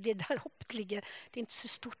ser det. Det är där hoppet ligger. Det är inte så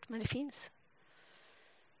stort, men det finns.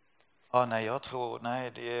 Ja, nej, jag tror...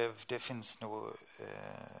 Nej, det finns nog...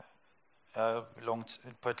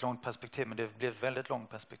 på ett långt perspektiv, men det blir ett väldigt långt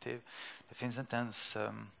perspektiv. Det finns inte ens...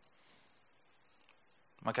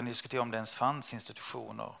 Man kan diskutera om det ens fanns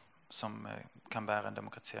institutioner som kan bära en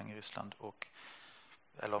demokratisering i Ryssland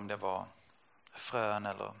eller om det var frön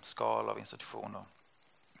eller skal av institutioner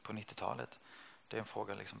på 90-talet. det är en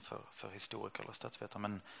fråga liksom för historiker eller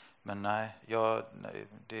statsvetare. Men nej,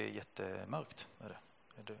 det är jättemörkt.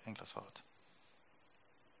 Det är det enkla svaret.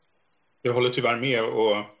 Jag håller tyvärr med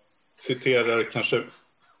och citerar kanske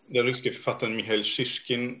den ryske författaren Mikhail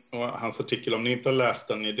Shishkin och hans artikel. Om ni inte har läst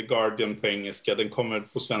den i The Guardian på engelska, den kommer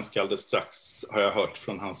på svenska alldeles strax, har jag hört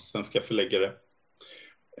från hans svenska förläggare.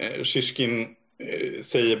 Shishkin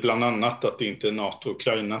säger bland annat att det inte är NATO och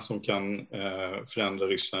Ukraina som kan förändra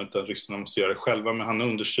Ryssland, utan Ryssland måste göra det själva. Men han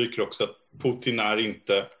understryker också att Putin är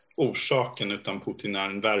inte orsaken, utan Putin är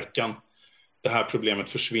en verkan. Det här problemet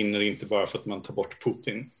försvinner inte bara för att man tar bort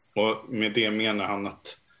Putin. Och med det menar han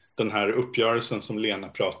att den här uppgörelsen som Lena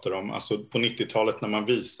pratar om, alltså på 90-talet när man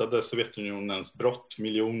visade Sovjetunionens brott,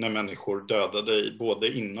 miljoner människor dödade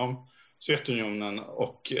både inom Sovjetunionen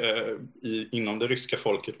och inom det ryska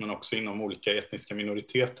folket, men också inom olika etniska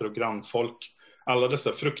minoriteter och grannfolk. Alla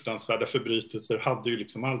dessa fruktansvärda förbrytelser hade ju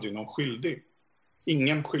liksom aldrig någon skyldig.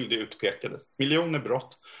 Ingen skyldig utpekades. Miljoner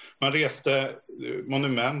brott. Man reste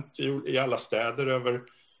monument i alla städer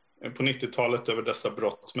på 90-talet över dessa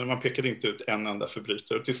brott, men man pekade inte ut en enda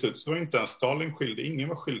förbrytare. Och till slut så var inte ens Stalin skyldig, ingen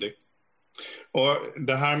var skyldig. Och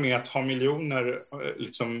det här med att ha miljoner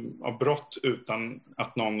liksom, av brott utan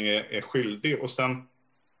att någon är skyldig, och sen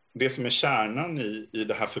det som är kärnan i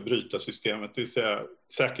det här förbrytarsystemet, det vill säga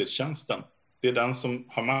säkerhetstjänsten, det är den som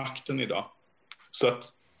har makten idag. Så att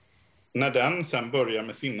när den sen börjar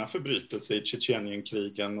med sina förbrytelser i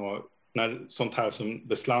Tjetjenienkrigen och när sånt här som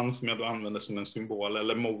Beslan, som jag då använder som en symbol,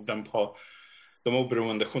 eller morden på de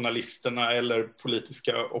oberoende journalisterna eller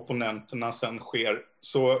politiska opponenterna sen sker,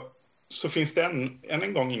 så finns det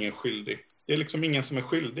en gång ingen skyldig. Det är liksom ingen som är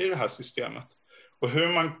skyldig i det här systemet. Och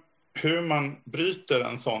hur man bryter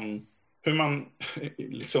en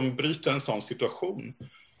sån situation,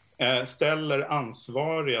 ställer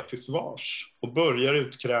ansvariga till svars och börjar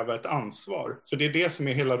utkräva ett ansvar. För det är det som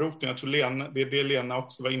är hela roten. Jag tror det är det Lena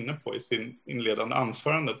också var inne på i sin inledande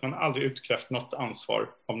anförande. Man har aldrig utkrävt något ansvar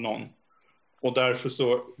av någon. Och därför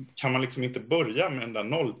så kan man liksom inte börja med den där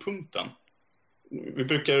nollpunkten.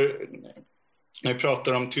 När vi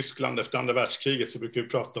pratar om Tyskland efter andra världskriget så brukar vi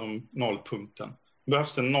prata om nollpunkten. Det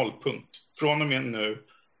behövs en nollpunkt. Från och med nu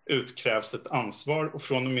utkrävs ett ansvar och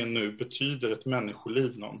från och med nu betyder ett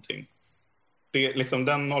människoliv någonting. Det är liksom,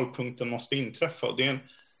 den nollpunkten måste inträffa och det är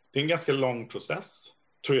en ganska lång process,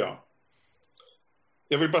 tror jag.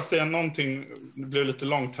 Jag vill bara säga någonting, det blev lite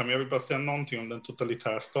långt här, men jag vill bara säga någonting om den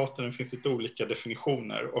totalitära staten. Det finns lite olika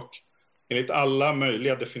definitioner och enligt alla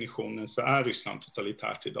möjliga definitioner så är Ryssland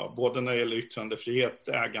totalitärt idag. Både när det gäller yttrandefrihet,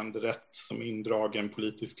 äganderätt som indragen,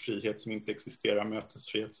 politisk frihet som inte existerar,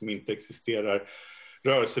 mötesfrihet som inte existerar,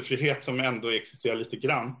 rörelsefrihet som ändå existerar lite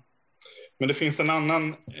grann. Men det finns en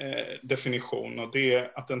annan definition och det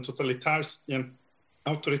är att i en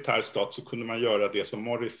auktoritär stat så kunde man göra det som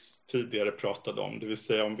Morris tidigare pratade om. Det vill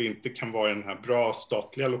säga om vi inte kan vara i den här bra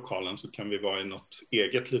statliga lokalen så kan vi vara i något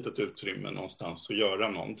eget litet utrymme någonstans och göra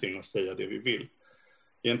någonting och säga det vi vill.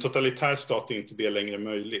 I en totalitär stat är inte det längre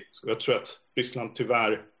möjligt. Och jag tror att Ryssland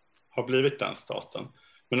tyvärr har blivit den staten.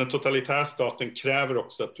 Men den totalitära staten kräver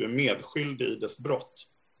också att du är medskyldig i dess brott.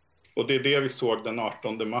 Och det är det vi såg den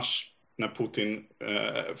 18 mars när Putin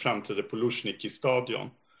framträdde på Luzhniki-stadion.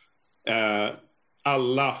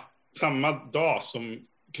 Samma dag som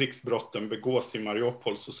krigsbrotten begås i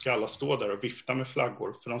Mariupol så ska alla stå där och vifta med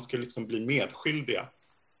flaggor för de ska liksom bli medskyldiga.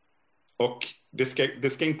 Och det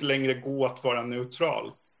ska inte längre gå att vara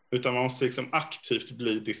neutral utan man måste liksom aktivt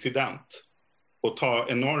bli dissident och ta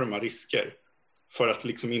enorma risker för att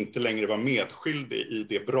liksom inte längre vara medskyldig i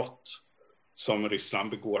det brott som Ryssland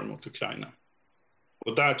begår mot Ukraina.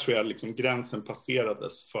 Och där tror jag liksom gränsen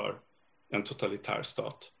passerades för en totalitär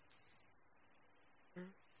stat.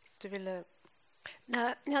 Du ville...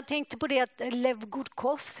 När jag tänkte på det att Lev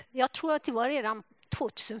Gudkov, jag tror att det var redan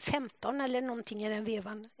 2015 eller någonting i den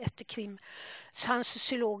vevan efter Krim. Så han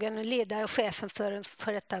sociologen, ledare och chefen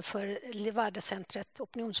för Levada-centret,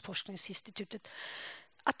 opinionsforskningsinstitutet,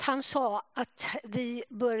 att han sa att vi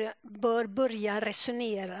bör börja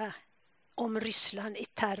resonera om Ryssland i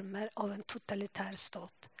termer av en totalitär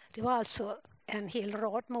stat. Det var alltså en hel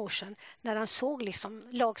rad med år sedan när han såg liksom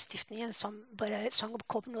lagstiftningen som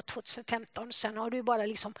kom 2015. Sen har du bara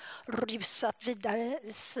liksom rusat vidare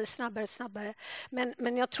snabbare.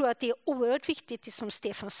 Men jag tror att det är oerhört viktigt, det som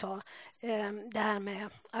Stefan sa, det här med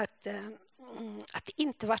att det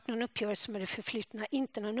inte varit någon uppgörelse med det förflutna,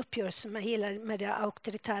 inte någon uppgörelse med det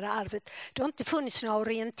auktoritära arvet. Det har inte funnits några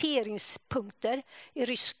orienteringspunkter i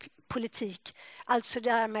rysk politik. Alltså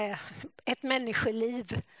det här med ett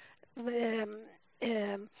människoliv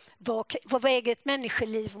vad väger ett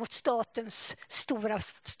människoliv mot statens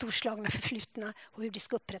storslagna förflutna och hur det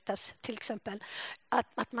ska upprättas till exempel.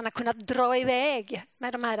 Att man har kunnat dra iväg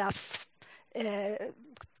med de här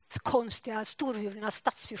konstiga storvulna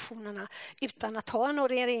statsvisionerna utan att ha en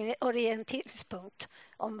orienteringspunkt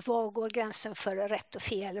om var går gränsen för rätt och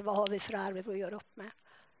fel, vad har vi för arv att göra upp med.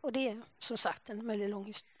 Och det är som sagt en väldigt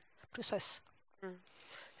lång process. Mm.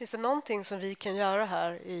 Finns det någonting som vi kan göra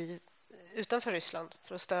här utanför Ryssland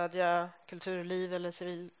för att stödja kulturliv eller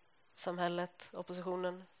civilsamhället,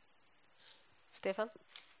 oppositionen? Stefan?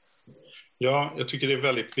 Ja, jag tycker det är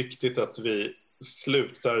väldigt viktigt att vi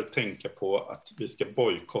slutar tänka på att vi ska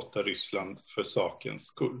bojkotta Ryssland för sakens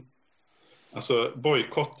skull. Alltså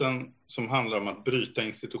bojkotten som handlar om att bryta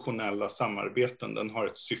institutionella samarbeten, den har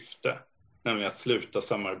ett syfte, nämligen att sluta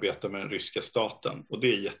samarbeta med den ryska staten. Och det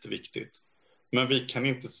är jätteviktigt. Men vi kan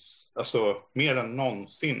inte, alltså mer än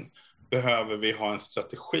någonsin behöver vi ha en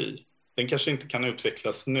strategi. Den kanske inte kan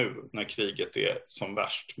utvecklas nu när kriget är som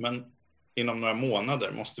värst, men inom några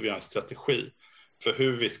månader måste vi ha en strategi för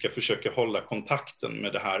hur vi ska försöka hålla kontakten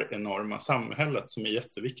med det här enorma samhället som är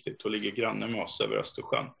jätteviktigt och ligger granne med oss över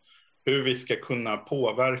Östersjön. Hur vi ska kunna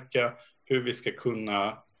påverka, hur vi ska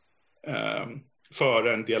kunna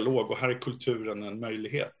föra en dialog, och här är kulturen en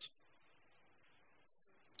möjlighet.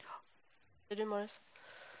 Är du, Morris?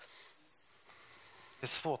 Det är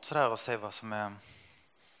svårt sådär att säga vad som är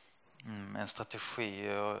en strategi.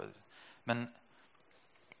 Men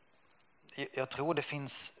jag tror det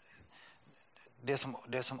finns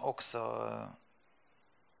det som också,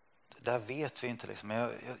 där vet vi inte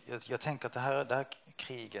liksom. Jag tänker att det här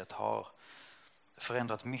kriget har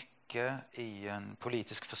förändrat mycket i en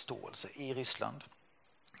politisk förståelse i Ryssland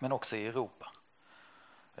men också i Europa.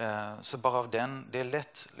 Så bara av den, det är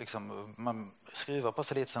lätt liksom, man skruvar på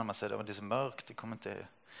sig lite när man säger att det är så mörkt, det kommer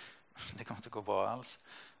inte gå bra alls.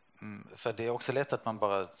 För det är också lätt att man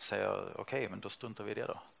bara säger okej, men då struntar vi i det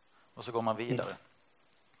då. Och så går man vidare.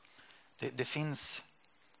 Det finns,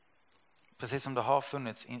 precis som det har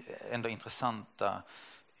funnits ändå intressanta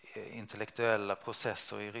intellektuella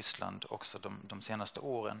processer i Ryssland också de senaste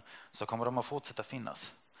åren, så kommer de att fortsätta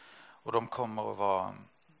finnas. Och de kommer att vara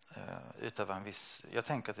utöva en viss, jag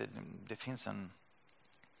tänker att det finns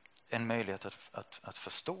en möjlighet att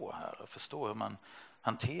förstå här, förstå hur man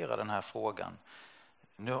hanterar den här frågan.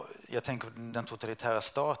 Jag tänker på den totalitära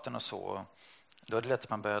staten och så. Då är det lätt att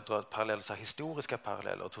man börjar dra paralleller, så historiska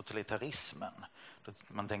paralleller och totalitarismen.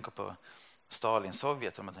 Man tänker på Stalin,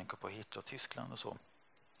 Sovjet, och man tänker på Hitler, Tyskland och så.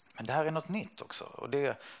 Men det här är något nytt också. Och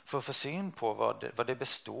för att få syn på vad det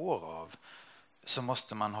består av, så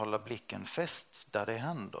måste man hålla blicken fäst där det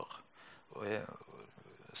händer. Och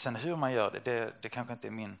sen hur man gör det kanske inte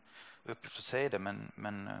är min uppgift att säga det,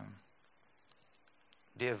 men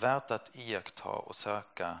det är värt att iaktta och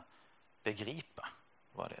söka begripa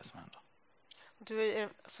vad det är som händer. Du är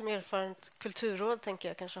som erfarenhet kulturråd, tänker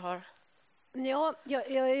jag kanske har. Ja,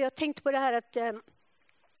 jag tänkte på det här att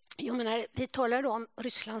jag menar, vi talar då om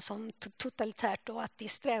Ryssland som totalitärt och att det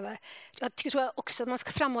strävar. Jag tror också att man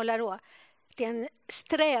ska framhålla då det är en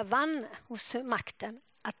strävan hos makten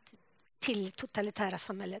till totalitära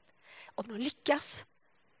samhället. Om de lyckas,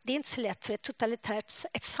 det är inte så lätt, för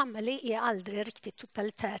ett samhälle är aldrig riktigt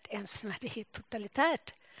totalitärt ens när det är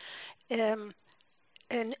totalitärt.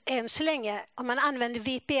 Än så länge, om man använder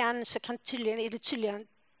VPN så är det tydligen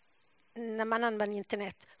när man använder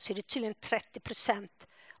internet så är det tydligen 30%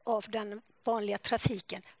 av den vanliga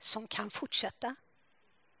trafiken som kan fortsätta.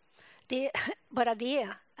 Bara det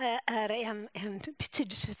är en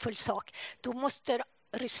betydelsefull sak.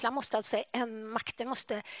 Ryssland måste alltså, makten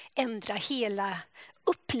måste ändra hela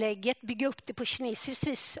upplägget, bygga upp det på kinesiskt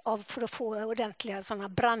vis för att få ordentliga sådana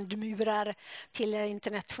brandmurar till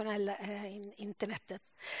internationella internetet.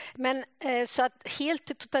 Men så att helt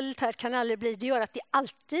totalitärt kan det aldrig bli. Det gör att det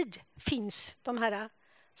alltid finns de här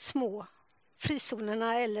små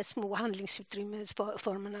frizonerna eller små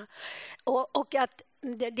handlingsutrymmesformerna. Och att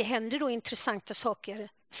det händer då intressanta saker,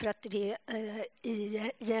 för att det är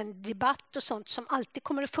i en debatt och sånt som alltid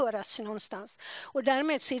kommer att föras någonstans. Och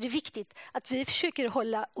därmed så är det viktigt att vi försöker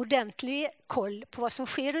hålla ordentlig koll på vad som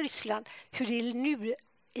sker i Ryssland, hur det nu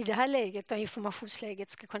i det här läget och informationsläget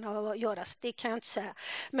ska kunna göras. Det kan jag inte säga.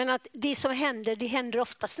 Men att det som händer, det händer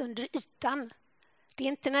oftast under ytan. Det är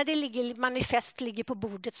inte när det manifest ligger på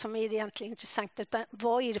bordet som är det egentligen intressant, utan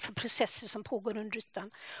vad är det för processer som pågår under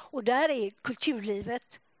ytan. Och där är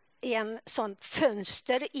kulturlivet en sån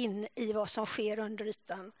fönster in i vad som sker under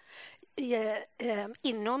ytan.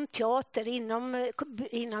 Inom teater,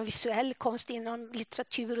 inom visuell konst, inom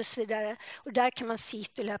litteratur och så vidare. Och där kan man se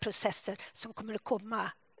ytterligare processer som kommer att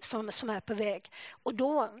komma som är på väg. Och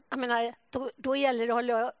då gäller det att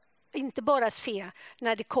hålla, inte bara se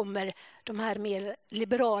när det kommer de här mer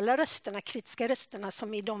liberala rösterna, kritiska rösterna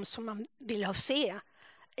som är de som man vill ha se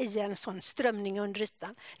i en sån strömning under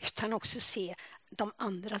ytan, utan också se de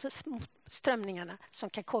andra strömningarna som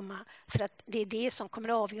kan komma, för att det är det som kommer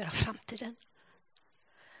att avgöra framtiden.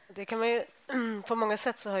 Det kan man ju, på många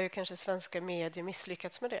sätt så har ju kanske svenska medier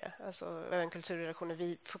misslyckats med det. Alltså även kulturredaktioner,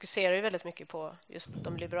 vi fokuserar ju väldigt mycket på just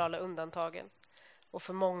de liberala undantagen. Och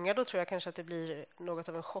för många då tror jag kanske att det blir något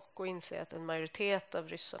av en chock att inse att en majoritet av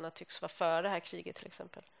ryssarna tycks vara för det här kriget till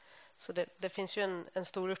exempel. Så det finns ju en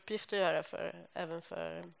stor uppgift att göra även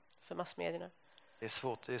för massmedierna. Det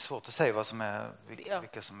är svårt att säga vad som är,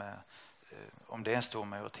 vilka som är, om det är en stor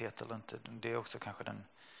majoritet eller inte. Det är också kanske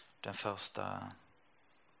den första.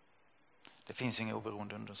 Det finns ju inga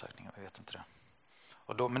oberoende undersökningar, jag vet inte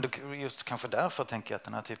det. Men just kanske därför tänker jag att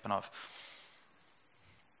den här typen av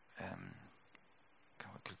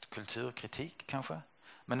kulturkritik kanske.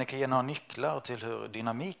 Men det kan ge några nycklar till hur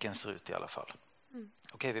dynamiken ser ut i alla fall.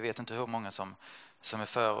 Okej, vi vet inte hur många som är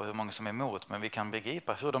för och hur många som är emot, men vi kan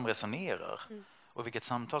begripa hur de resonerar och vilket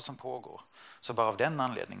samtal som pågår. Så bara av den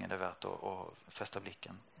anledningen är det värt att fästa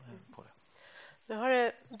blicken på det. Nu har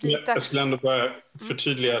det blivit jag skulle ändå bara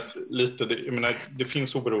förtydliga lite. Jag menar, det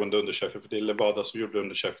finns oberoende undersökningar, för det är Levada som gjorde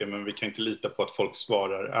undersökningar, men vi kan inte lita på att folk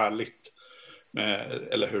svarar ärligt.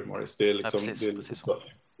 Eller hur, Morris? Det är liksom, ja, precis.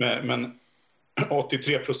 Men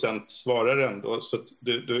 83% svarar ändå, så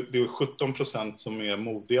det är 17% som är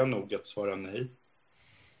modiga nog att svara nej.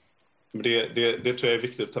 Det tror jag är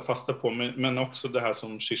viktigt att ta fasta på, men också det här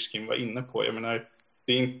som Shishkin var inne på. Jag menar,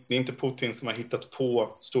 det är inte Putin som har hittat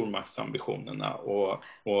på stormaktsambitionerna och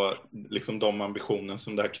liksom de ambitioner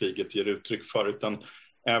som det här kriget ger uttryck för, utan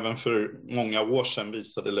även för många år sedan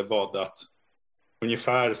visade Levada att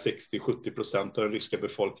ungefär 60-70% av den ryska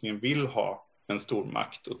befolkningen vill ha en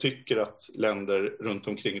stormakt och tycker att länder runt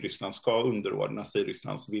omkring Ryssland ska underordna sig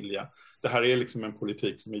Rysslands vilja. Det här är liksom en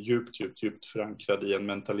politik som är djupt förankrad i en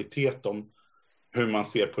mentalitet om hur man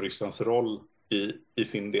ser på Rysslands roll i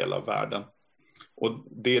sin del av världen. Och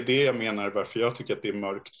det är det jag menar varför jag tycker att det är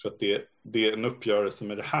mörkt, för att det är en uppgörelse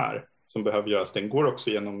med det här som behöver göras. Den går också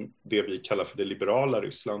genom det vi kallar för det liberala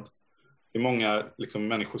Ryssland. Det är många liksom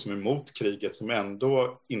människor som är emot kriget som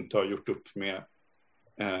ändå inte har gjort upp med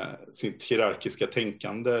sitt hierarkiska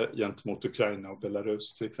tänkande gentemot Ukraina och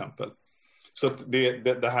Belarus till exempel. Så att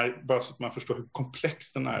det här, bara så att man förstår hur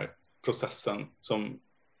komplex den här processen som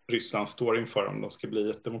Ryssland står inför om de ska bli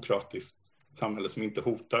ett demokratiskt samhälle som inte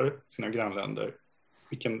hotar sina grannländer,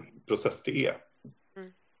 vilken process det är.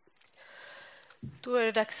 Då är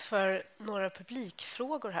det dags för några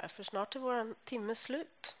publikfrågor här, för snart är vår timme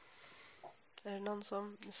slut. Är det någon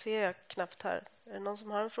som, nu ser jag knappt här, är det någon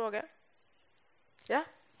som har en fråga? Ja?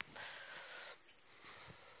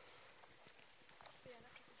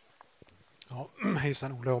 Ja,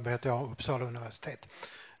 hejsan, Ola Åberg heter jag, Uppsala universitet.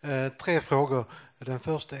 3 frågor. Den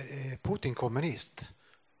första är Putin kommunist?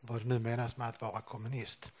 Vad det nu menas med att vara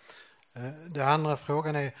kommunist. Den andra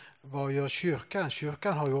frågan är, vad gör kyrkan?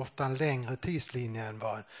 Kyrkan har ju ofta en längre tidslinje än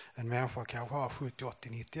vad en människa kanske har 70, 80,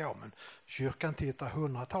 90 år. Men kyrkan tittar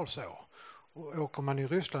hundratals år. Och åker man i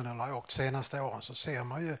Ryssland eller har åkt senaste åren så ser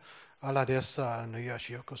man ju alla dessa nya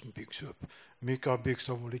kyrkor som byggs upp. Mycket har byggts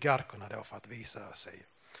av oligarkerna då för att visa sig.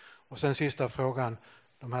 Och sen sista frågan,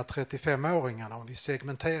 de här 35-åringarna, om vi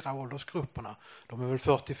segmenterar åldersgrupperna, de är väl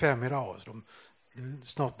 45 idag, så de är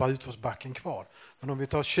snart bara utförsbacken kvar. Men om vi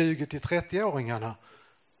tar 20-30-åringarna,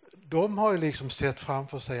 de har ju liksom sett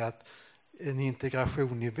framför sig att en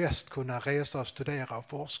integration i väst, kunna resa, studera och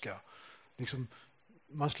forska. Liksom,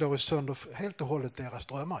 man slår sönder helt och hållet deras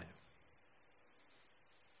drömmar.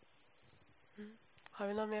 Har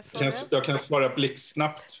vi någon mer fråga? Jag kan svara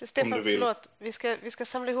blixtsnabbt. Stefan, om du vill. Förlåt. Vi ska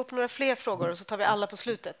samla ihop några fler frågor och så tar vi alla på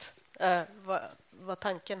slutet. Vad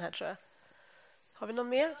tanken här, tror jag. Har vi någon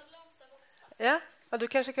mer? Ja, du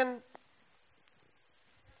kanske kan...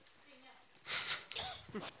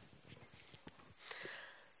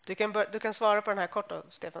 Du kan svara på den här kort då,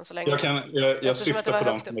 Stefan, så länge.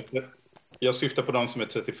 Jag syftar på de som är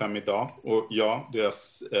 35 idag, och ja,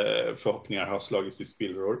 deras förhoppningar har slagits i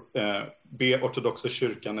spillror. B, ortodoxa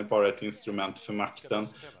kyrkan är bara ett instrument för makten.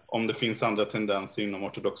 Om det finns andra tendenser inom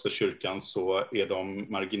ortodoxa kyrkan så är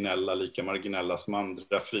de marginella, lika marginella som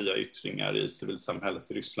andra fria yttringar i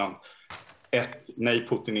civilsamhället i Ryssland. Nej,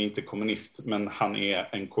 Putin är inte kommunist, men han är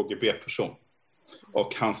en KGB-person.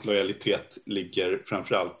 Och hans lojalitet ligger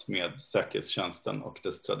framförallt med säkerhetstjänsten och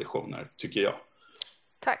dess traditioner, tycker jag.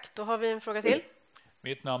 Tack, då har vi en fråga till.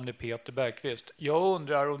 Mitt namn är Peter Bergqvist. Jag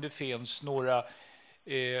undrar om det finns några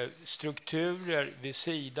strukturer vid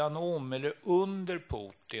sidan om eller under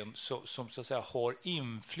Putin som så att säga har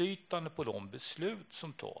inflytande på de beslut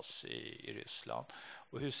som tas i Ryssland.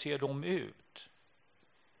 Och hur ser de ut?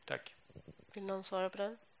 Tack. Vill någon svara på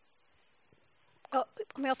det? Ja,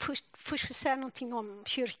 om jag först får säga någonting om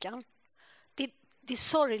kyrkan. Det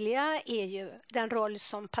sorgliga är ju den roll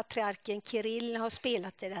som patriarken Kirill har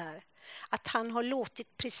spelat i det här. Att han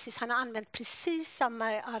har använt precis samma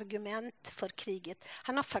argument för kriget.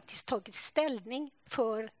 Han har faktiskt tagit ställning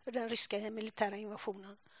för den ryska militära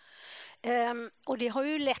invasionen. Och det har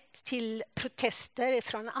ju lett till protester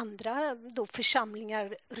från andra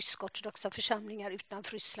församlingar, rysk-ortodoxa församlingar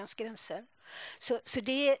utanför Rysslands gränser. Så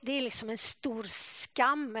det är liksom en stor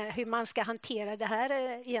skam hur man ska hantera det här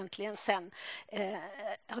egentligen sen.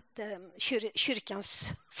 Att kyrkans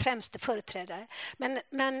främste företrädare.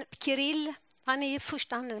 Men Kirill, han är i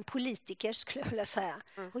första hand en politiker skulle jag vilja säga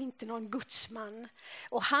och inte någon gudsman.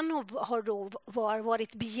 Och han har då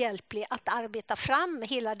varit behjälplig att arbeta fram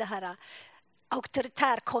hela det här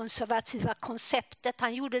auktoritärkonservativa konceptet.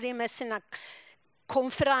 Han gjorde det med sina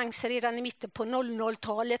konferenser redan i mitten på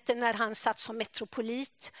 00-talet när han satt som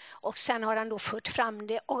metropolit, och sen har han då fört fram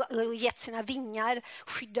det och gett sina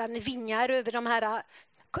skyddande vingar över de här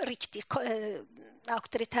riktigt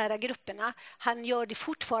auktoritära grupperna. Han gör det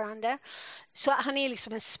fortfarande. Så han är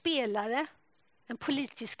liksom en spelare, en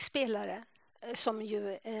politisk spelare som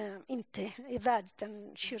ju inte är värdigt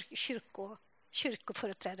en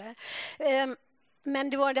kyrkoföreträdare. Men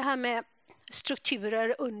det var det här med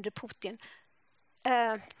strukturer under Putin.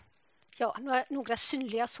 Några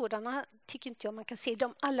synliga sådana tycker inte jag man kan se.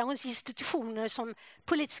 Alla institutioner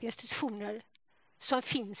politiska institutioner som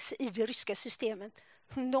finns i det ryska systemet,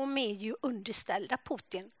 de är ju underställda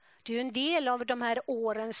Putin. Det är ju en del av de här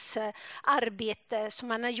årens arbete som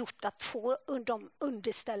man har gjort att få dem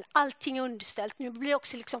underställd. Allting är underställt. Nu blir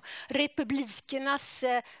också liksom republikernas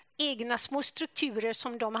egna små strukturer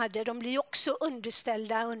som de hade, de blir också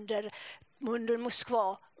underställda under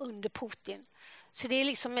Moskva, under Putin. Så det är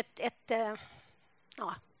liksom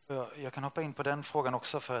ja. Jag kan hoppa in på den frågan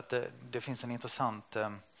också, för att det finns en intressant...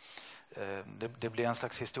 Det blir en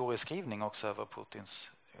slags historieskrivning också över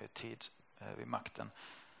Putins tid vid makten.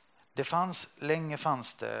 Länge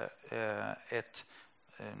fanns det ett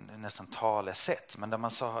nästan talesätt, men där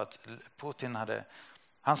man sa att Putin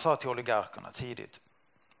han sa till oligarkerna tidigt,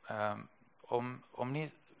 om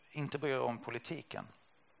ni inte bryr er om politiken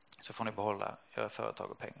så får ni behålla era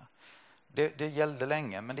företag och pengar. Det gällde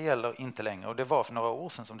länge, men det gäller inte längre, och det var för några år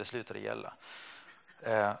sedan som det slutade gälla.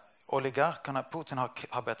 Putin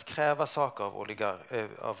har börjat kräva saker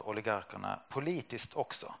av oligarkerna politiskt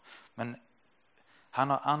också, men han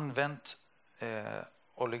har använt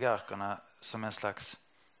oligarkerna som en slags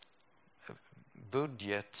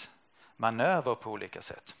budgetmanöver på olika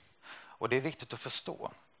sätt. Och det är viktigt att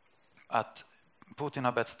förstå att Putin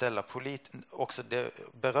har börjat ställa också det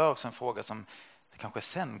berör också en fråga som kanske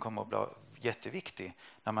sen kommer att bli jätteviktig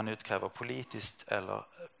när man utkräver politiskt eller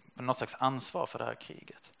något slags ansvar för det här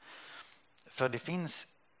kriget. För det finns,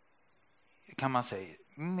 kan man säga,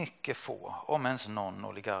 mycket få, om ens någon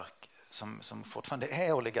oligark som fortfarande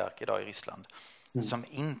är oligark idag i Ryssland, som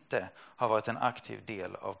inte har varit en aktiv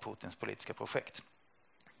del av Putins politiska projekt.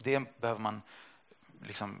 Det behöver man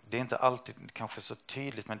liksom, det är inte alltid kanske så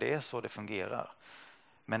tydligt, men det är så det fungerar.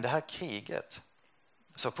 Men det här kriget,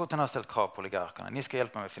 så Putin har ställt krav på oligarkerna. Ni ska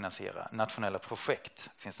hjälpa mig att finansiera nationella projekt,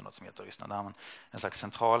 finns det något som heter i Ryssland. Där har man en slags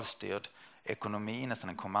centralstyrd ekonomi, nästan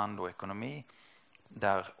en kommandoekonomi,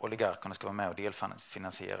 där oligarkerna ska vara med och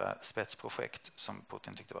delfinansiera spetsprojekt som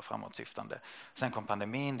Putin tyckte var framåtsyftande. Sen kom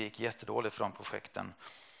pandemin, det gick jättedåligt för de projekten.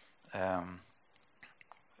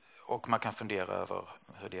 Och man kan fundera över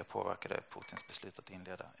hur det påverkade Putins beslut att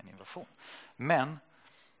inleda en invasion. Men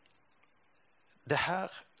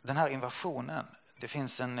den här invasionen, det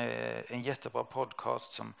finns en jättebra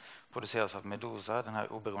podcast som produceras av Medusa, den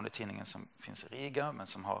här oberoende tidningen som finns i Riga, men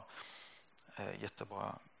som har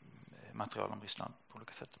jättebra material om Ryssland på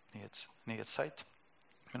olika sätt, nyhetssajt.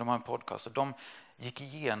 Men de har en podcast och de gick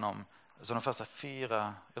igenom alltså de första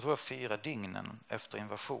 4 dygnen efter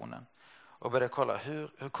invasionen och började kolla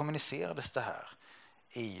hur kommunicerades det här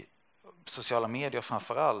i sociala medier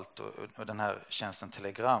framför allt, och den här tjänsten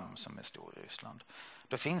Telegram som är stor i Ryssland.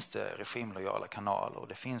 Då finns det regimlojala kanaler och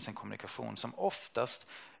det finns en kommunikation som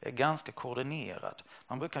oftast är ganska koordinerad.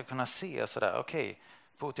 Man brukar kunna se sådär, okej,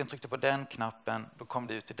 Putin tryckte på den knappen, då kom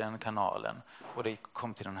det ut till den kanalen och det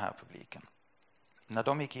kom till den här publiken. När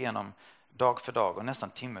de gick igenom dag för dag och nästan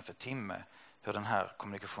timme för timme hur den här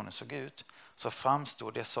kommunikationen såg ut, så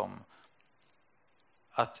framstod det som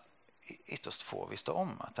att ytterst få visste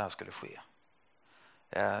om att det här skulle ske.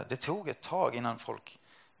 Det tog ett tag innan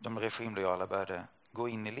de regimlojala började gå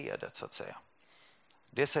in i ledet så att säga.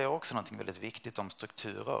 Det säger också något väldigt viktigt om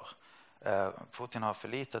strukturer. Putin har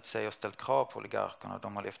förlitat sig och ställt krav på oligarkerna.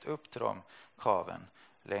 De har levt upp till de kraven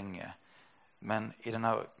länge. Men i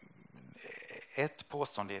ett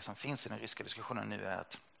påstående som finns i den ryska diskussionen nu är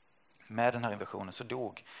att med den här invasionen så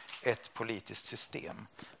dog ett politiskt system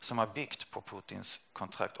som har byggt på Putins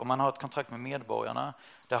kontrakt. Om man har ett kontrakt med medborgarna,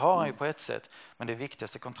 det har han ju på ett sätt, men det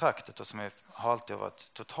viktigaste kontraktet och som har alltid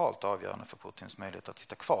varit totalt avgörande för Putins möjlighet att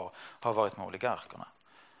sitta kvar har varit med oligarkerna.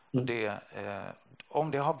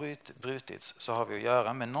 Om det har brutits så har vi att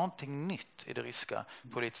göra med någonting nytt i det ryska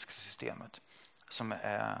politiska systemet som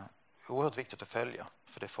är oerhört viktigt att följa,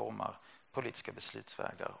 för det formar politiska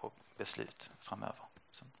beslutsvägar och beslut framöver.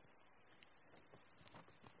 Så.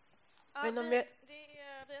 Ja, vi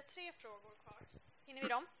har 3 frågor kvar. Hinner vi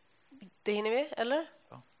dem? Det hinner vi, eller?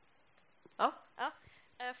 Ja.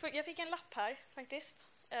 Jag fick en lapp här faktiskt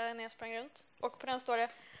när jag sprang runt. Och på den står det: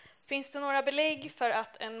 finns det några belägg för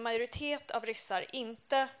att en majoritet av ryssar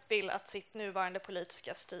inte vill att sitt nuvarande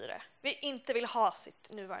politiska styre inte vill ha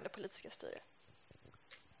sitt nuvarande politiska styre?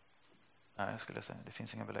 Nej, jag skulle säga det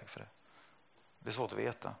finns inga belägg för det. Det är svårt att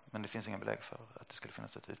veta, men det finns inga belägg för att det skulle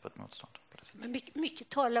finnas ett utbrett motstånd. Men mycket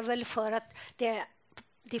talar väl för att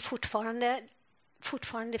det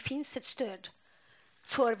fortfarande finns ett stöd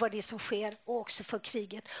för vad det som sker och också för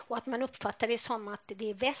kriget. Och att man uppfattar det som att det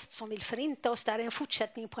är väst som vill förinta oss. Där är en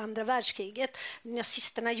fortsättning på andra världskriget.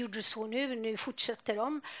 Nazisterna gjorde så nu fortsätter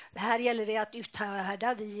de. Här gäller det att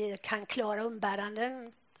uthärda. Vi kan klara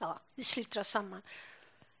umbäranden. Ja, vi sluter oss samman.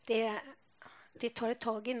 Det tar ett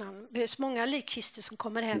tag innan. Det behövs många likkister som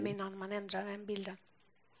kommer hem innan man ändrar den bilden.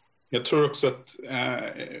 Jag tror också att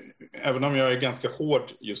även om jag är ganska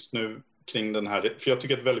hård just nu kring den här, för jag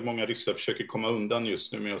tycker att väldigt många ryssar försöker komma undan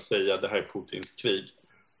just nu med att säga att det här är Putins krig.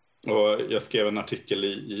 Och jag skrev en artikel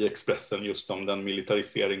i Expressen just om den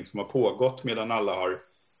militarisering som har pågått medan alla har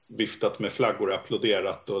viftat med flaggor och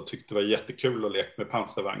applåderat och tyckt det var jättekul att leka med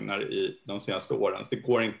pansarvagnar i de senaste åren. Så det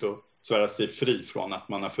går inte att svära sig fri från att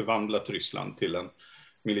man har förvandlat Ryssland till en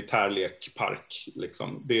militärlekpark.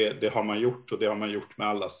 Liksom. Det har man gjort, och det har man gjort med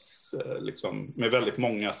allas, liksom, med väldigt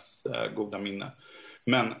mångas goda minne.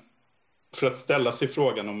 Men för att ställa sig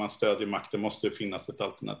frågan om man stödjer makten måste det finnas ett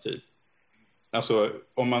alternativ. Alltså,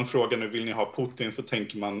 om man frågar nu, vill ni ha Putin, så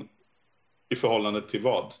tänker man i förhållande till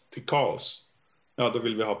vad? Till kaos. Ja, då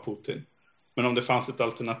vill vi ha Putin. Men om det fanns ett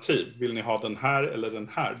alternativ, vill ni ha den här eller den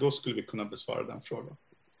här? Då skulle vi kunna besvara den frågan.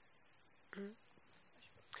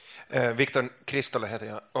 Viktor Kristola heter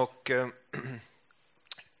jag, och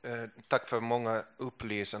tack för många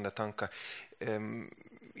upplysande tankar.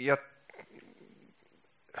 Jag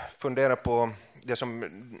funderar på det som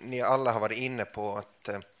ni alla har varit inne på, att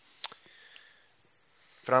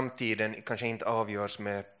framtiden kanske inte avgörs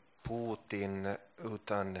med Putin,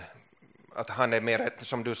 utan att han är mer,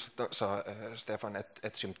 som du sa Stefan,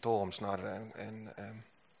 ett symptom snarare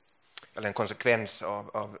eller en konsekvens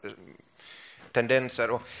av tendenser.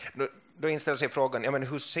 Och då inställer sig frågan, ja, men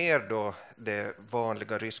hur ser då det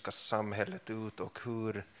vanliga ryska samhället ut, och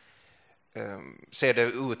hur ser det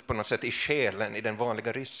ut på något sätt i själen i den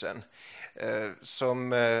vanliga ryssen?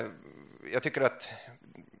 Jag tycker att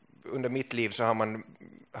under mitt liv så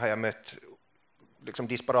har jag mött liksom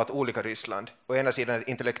disparat olika Ryssland. Å ena sidan ett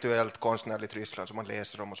intellektuellt, konstnärligt Ryssland som man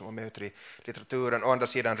läser om och som man möter i litteraturen. Å andra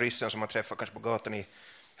sidan ryssen som man träffar kanske på gatan i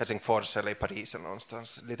Helsingfors eller i Paris eller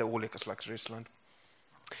någonstans. Lite olika slags Ryssland.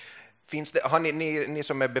 Har ni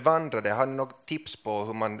som är bevandrade, har ni något tips på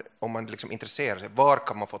hur om man liksom intresserar sig, var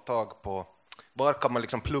kan man få tag på, var kan man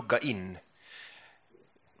liksom plugga in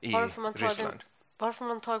i Ryssland? Var får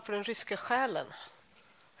man tag på den ryska själen?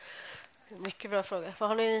 Mycket bra fråga.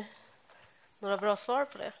 Har ni några bra svar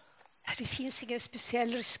på det? Det finns ingen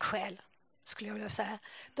speciell rysk själ, skulle jag vilja säga.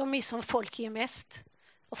 De är som folk är mest.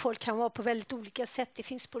 Och folk kan vara på väldigt olika sätt. Det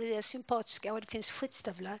finns både det sympatiska och det finns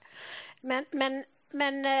skitstövlar.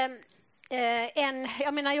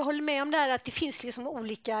 Jag håller med om det här att det finns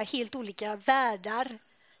liksom helt olika världar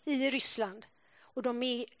i Ryssland. Och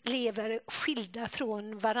de lever skilda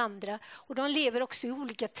från varandra. Och de lever också i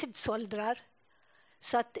olika tidsåldrar.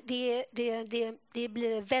 Så att det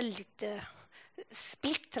blir väldigt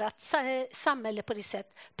splittrat samhälle på det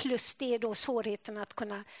sätt. Plus det är då svårigheten att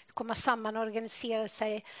kunna komma samman och organisera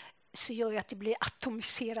sig, så gör ju att det blir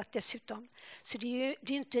atomiserat dessutom. Så det är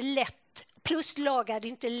ju inte lätt. Plus lagar, det är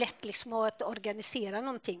inte lätt liksom att organisera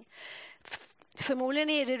någonting. Förmodligen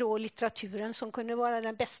är det då litteraturen som kunde vara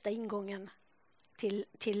den bästa ingången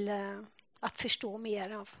till att förstå mer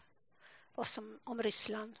av om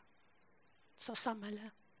Ryssland som samhälle.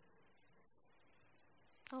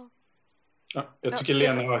 Ja. Jag tycker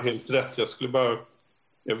Lena har helt rätt.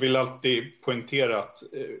 Jag vill alltid poängtera att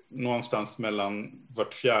någonstans mellan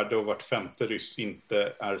vart fjärde och vart femte ryss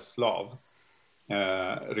inte är slav.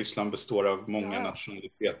 Ryssland består av många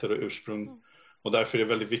nationaliteter och ursprung. Och därför är det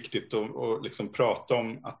väldigt viktigt att liksom prata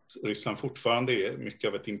om att Ryssland fortfarande är mycket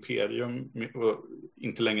av ett imperium. Och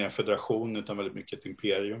inte längre en federation utan väldigt mycket ett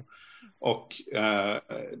imperium. Och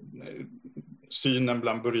synen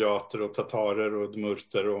bland burjater och tatarer och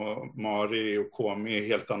dmurter och mari och komi är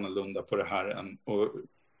helt annorlunda på det här. Och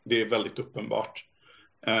det är väldigt uppenbart.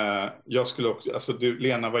 Jag skulle också,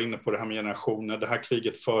 Lena var inne på det här med generationer. Det här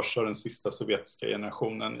kriget förs av den sista sovjetiska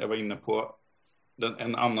generationen. Jag var inne på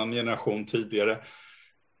en annan generation tidigare.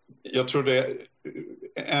 Jag tror det är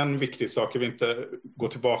en viktig sak. Jag vill inte gå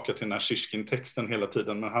tillbaka till den här Shishkin-texten hela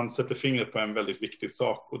tiden, men han sätter fingret på en väldigt viktig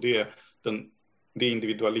sak, och det är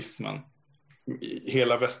individualismen.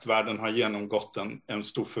 Hela västvärlden har genomgått en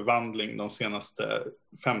stor förvandling de senaste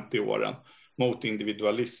 50 åren mot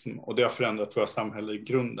individualism, och det har förändrat våra samhällen i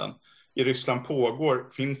grunden. I Ryssland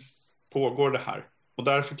pågår det här, och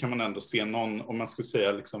därför kan man ändå se om man skulle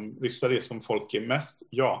säga liksom, ryssar är som folk är mest,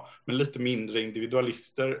 men lite mindre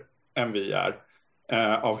individualister än vi är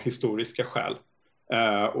av historiska skäl,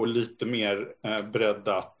 och lite mer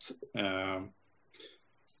beredda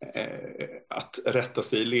att rätta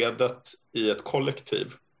sig i ledet i ett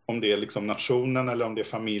kollektiv, om det är liksom nationen eller om det är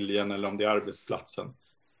familjen eller om det är arbetsplatsen,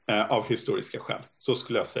 av historiska skäl, så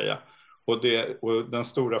skulle jag säga. Och den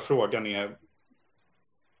stora frågan är,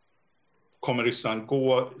 kommer Ryssland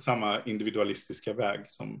gå samma individualistiska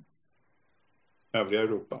väg som övriga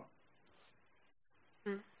Europa?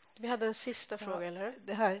 Vi hade en sista fråga, eller?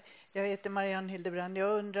 Jag heter Marianne Hildebrand.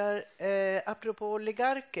 Jag undrar, apropå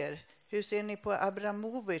oligarker, hur ser ni på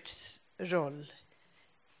Abramovics roll?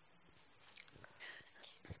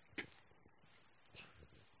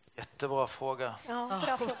 Jättebra fråga. Ja,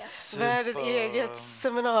 bra fråga. Världens eget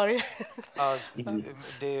seminarium. Alltså,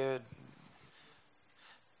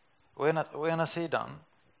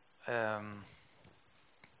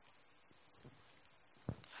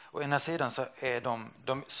 å ena sidan så är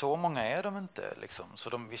de så många är de inte liksom,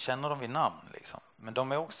 så vi känner dem vid namn liksom. Men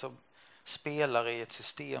de är också spelare i ett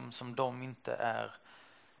system som de inte är.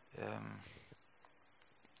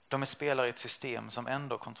 De är spelare i ett system som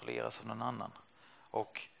ändå kontrolleras av någon annan,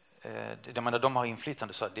 och de har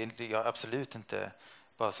inflytande, så det är absolut inte,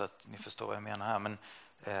 bara så att ni förstår vad jag menar här, men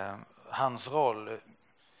hans roll,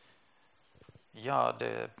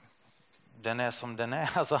 den är som den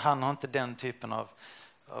är. Alltså han har inte den typen av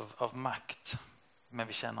makt, men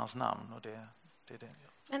vi känner hans namn, och det är det.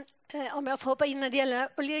 Men om jag får hoppa in när det gäller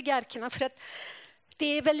oligarkerna, för att det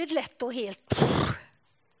är väldigt lätt att helt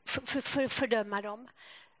fördöma dem.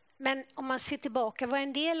 Men om man ser tillbaka vad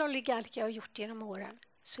en del oligarker har gjort genom åren,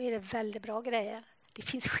 så är det väldigt bra grejer. Det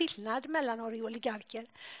finns skillnad mellan oligarker.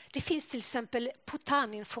 Det finns till exempel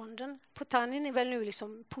Potaninfonden. Potanin är väl nu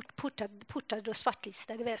liksom portad och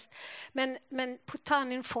svartlistad i väst. Men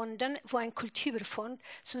Potaninfonden var en kulturfond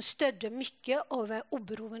som stödde mycket av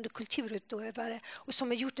oberoende kulturutövare, och som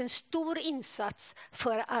har gjort en stor insats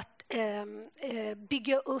för att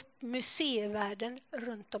bygga upp museivärlden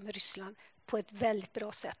runt om i Ryssland på ett väldigt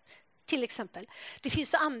bra sätt. Till exempel. Det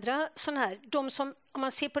finns andra sådana här, om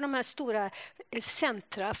man ser på de här stora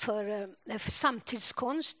centra för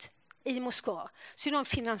samtidskonst i Moskva, så är de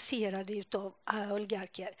finansierade av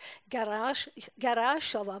oligarker.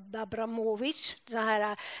 Garage av Abramovich, den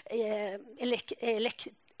här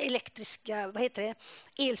elektriska,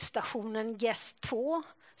 elstationen GES 2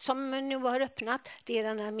 som nu har öppnat, det är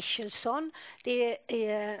den här Michelson, det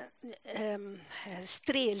är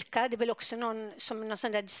Strelka, det är väl också någon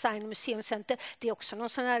sån där design- och museumcenter, det är också någon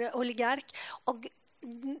sån här oligark, och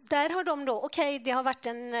där har de då, det har varit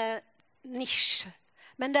en nisch,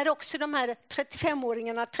 men där också de här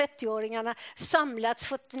 35-åringarna, 30-åringarna samlats,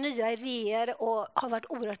 fått nya idéer och har varit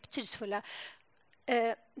oerhört betydelsefulla.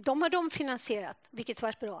 De har de finansierat, vilket har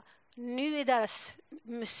varit bra. Nu är deras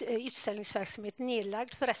utställningsverksamhet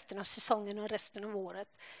nedlagd för resten av säsongen och resten av året.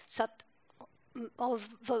 Så att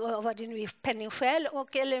vad det nu är, penningskäl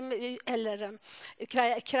eller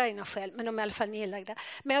Ukraina-skäl, men de är i alla fall nedlagda.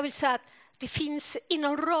 Men jag vill säga att det finns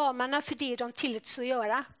inom ramarna för det de tillåts att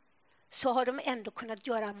göra, så har de ändå kunnat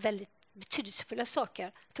göra väldigt betydelsefulla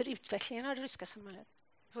saker för utvecklingen av det ryska samhället.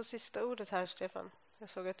 Får sista ordet här, Stefan. Jag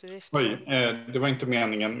såg att du lyfte. Det var inte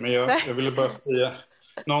meningen, men jag ville bara säga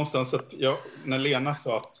någonstans att när Lena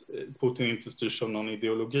sa att Putin inte styrs av någon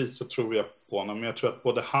ideologi, så tror jag på honom. Men jag tror att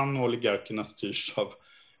både han och oligarkerna styrs av,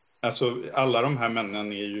 alltså alla de här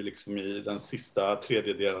männen är ju liksom i den sista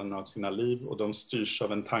tredjedelen av sina liv, och de styrs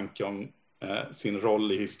av en tanke om sin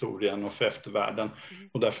roll i historien och för eftervärlden.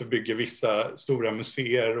 Och därför bygger vissa stora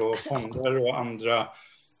museer och fonder och andra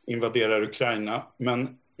invaderar Ukraina.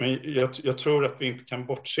 Men jag tror att vi inte kan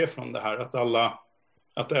bortse från det här,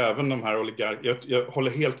 att även de här oligarkerna, jag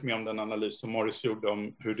håller helt med om den analys som Morris gjorde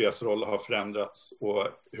om hur deras roll har förändrats och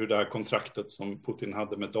hur det här kontraktet som Putin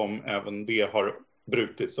hade med dem, även det har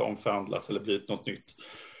brutits och omförhandlats eller blivit något nytt.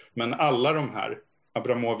 Men alla de här,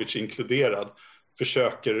 Abramovich inkluderad,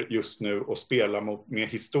 försöker just nu att spela med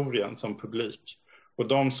historien som publik. Och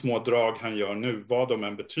de små drag han gör nu, vad de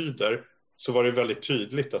än betyder, så var det väldigt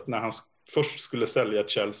tydligt att när han först skulle sälja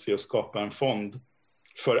Chelsea och skapa en fond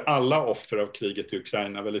för alla offer av kriget i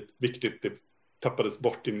Ukraina, väldigt viktigt, det tappades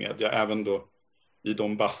bort i media, även då i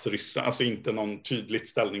Donbass, Ryssland, alltså inte någon tydligt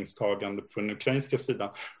ställningstagande på den ukrainska sidan,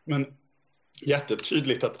 men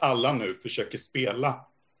jättetydligt att alla nu försöker spela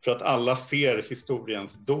för att alla ser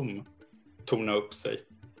historiens dom torna upp sig.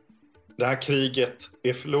 Det här kriget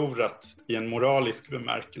är förlorat i en moralisk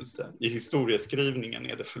bemärkelse. I historieskrivningen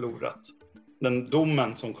är det förlorat. Den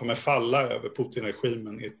domen som kommer falla över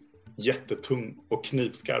Putin-regimen är jättetung och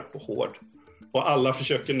knivskarp och hård. Och alla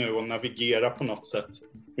försöker nu att navigera på något sätt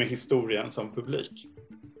med historien som publik.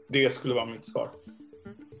 Det skulle vara mitt svar.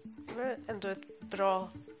 Det var ändå ett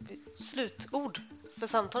bra slutord för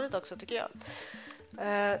samtalet också, tycker jag.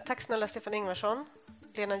 Tack snälla Stefan Ingvarsson,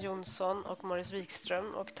 Lena Jonsson och Morris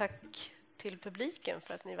Wikström, och tack till publiken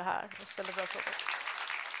för att ni var här och ställde bra frågor.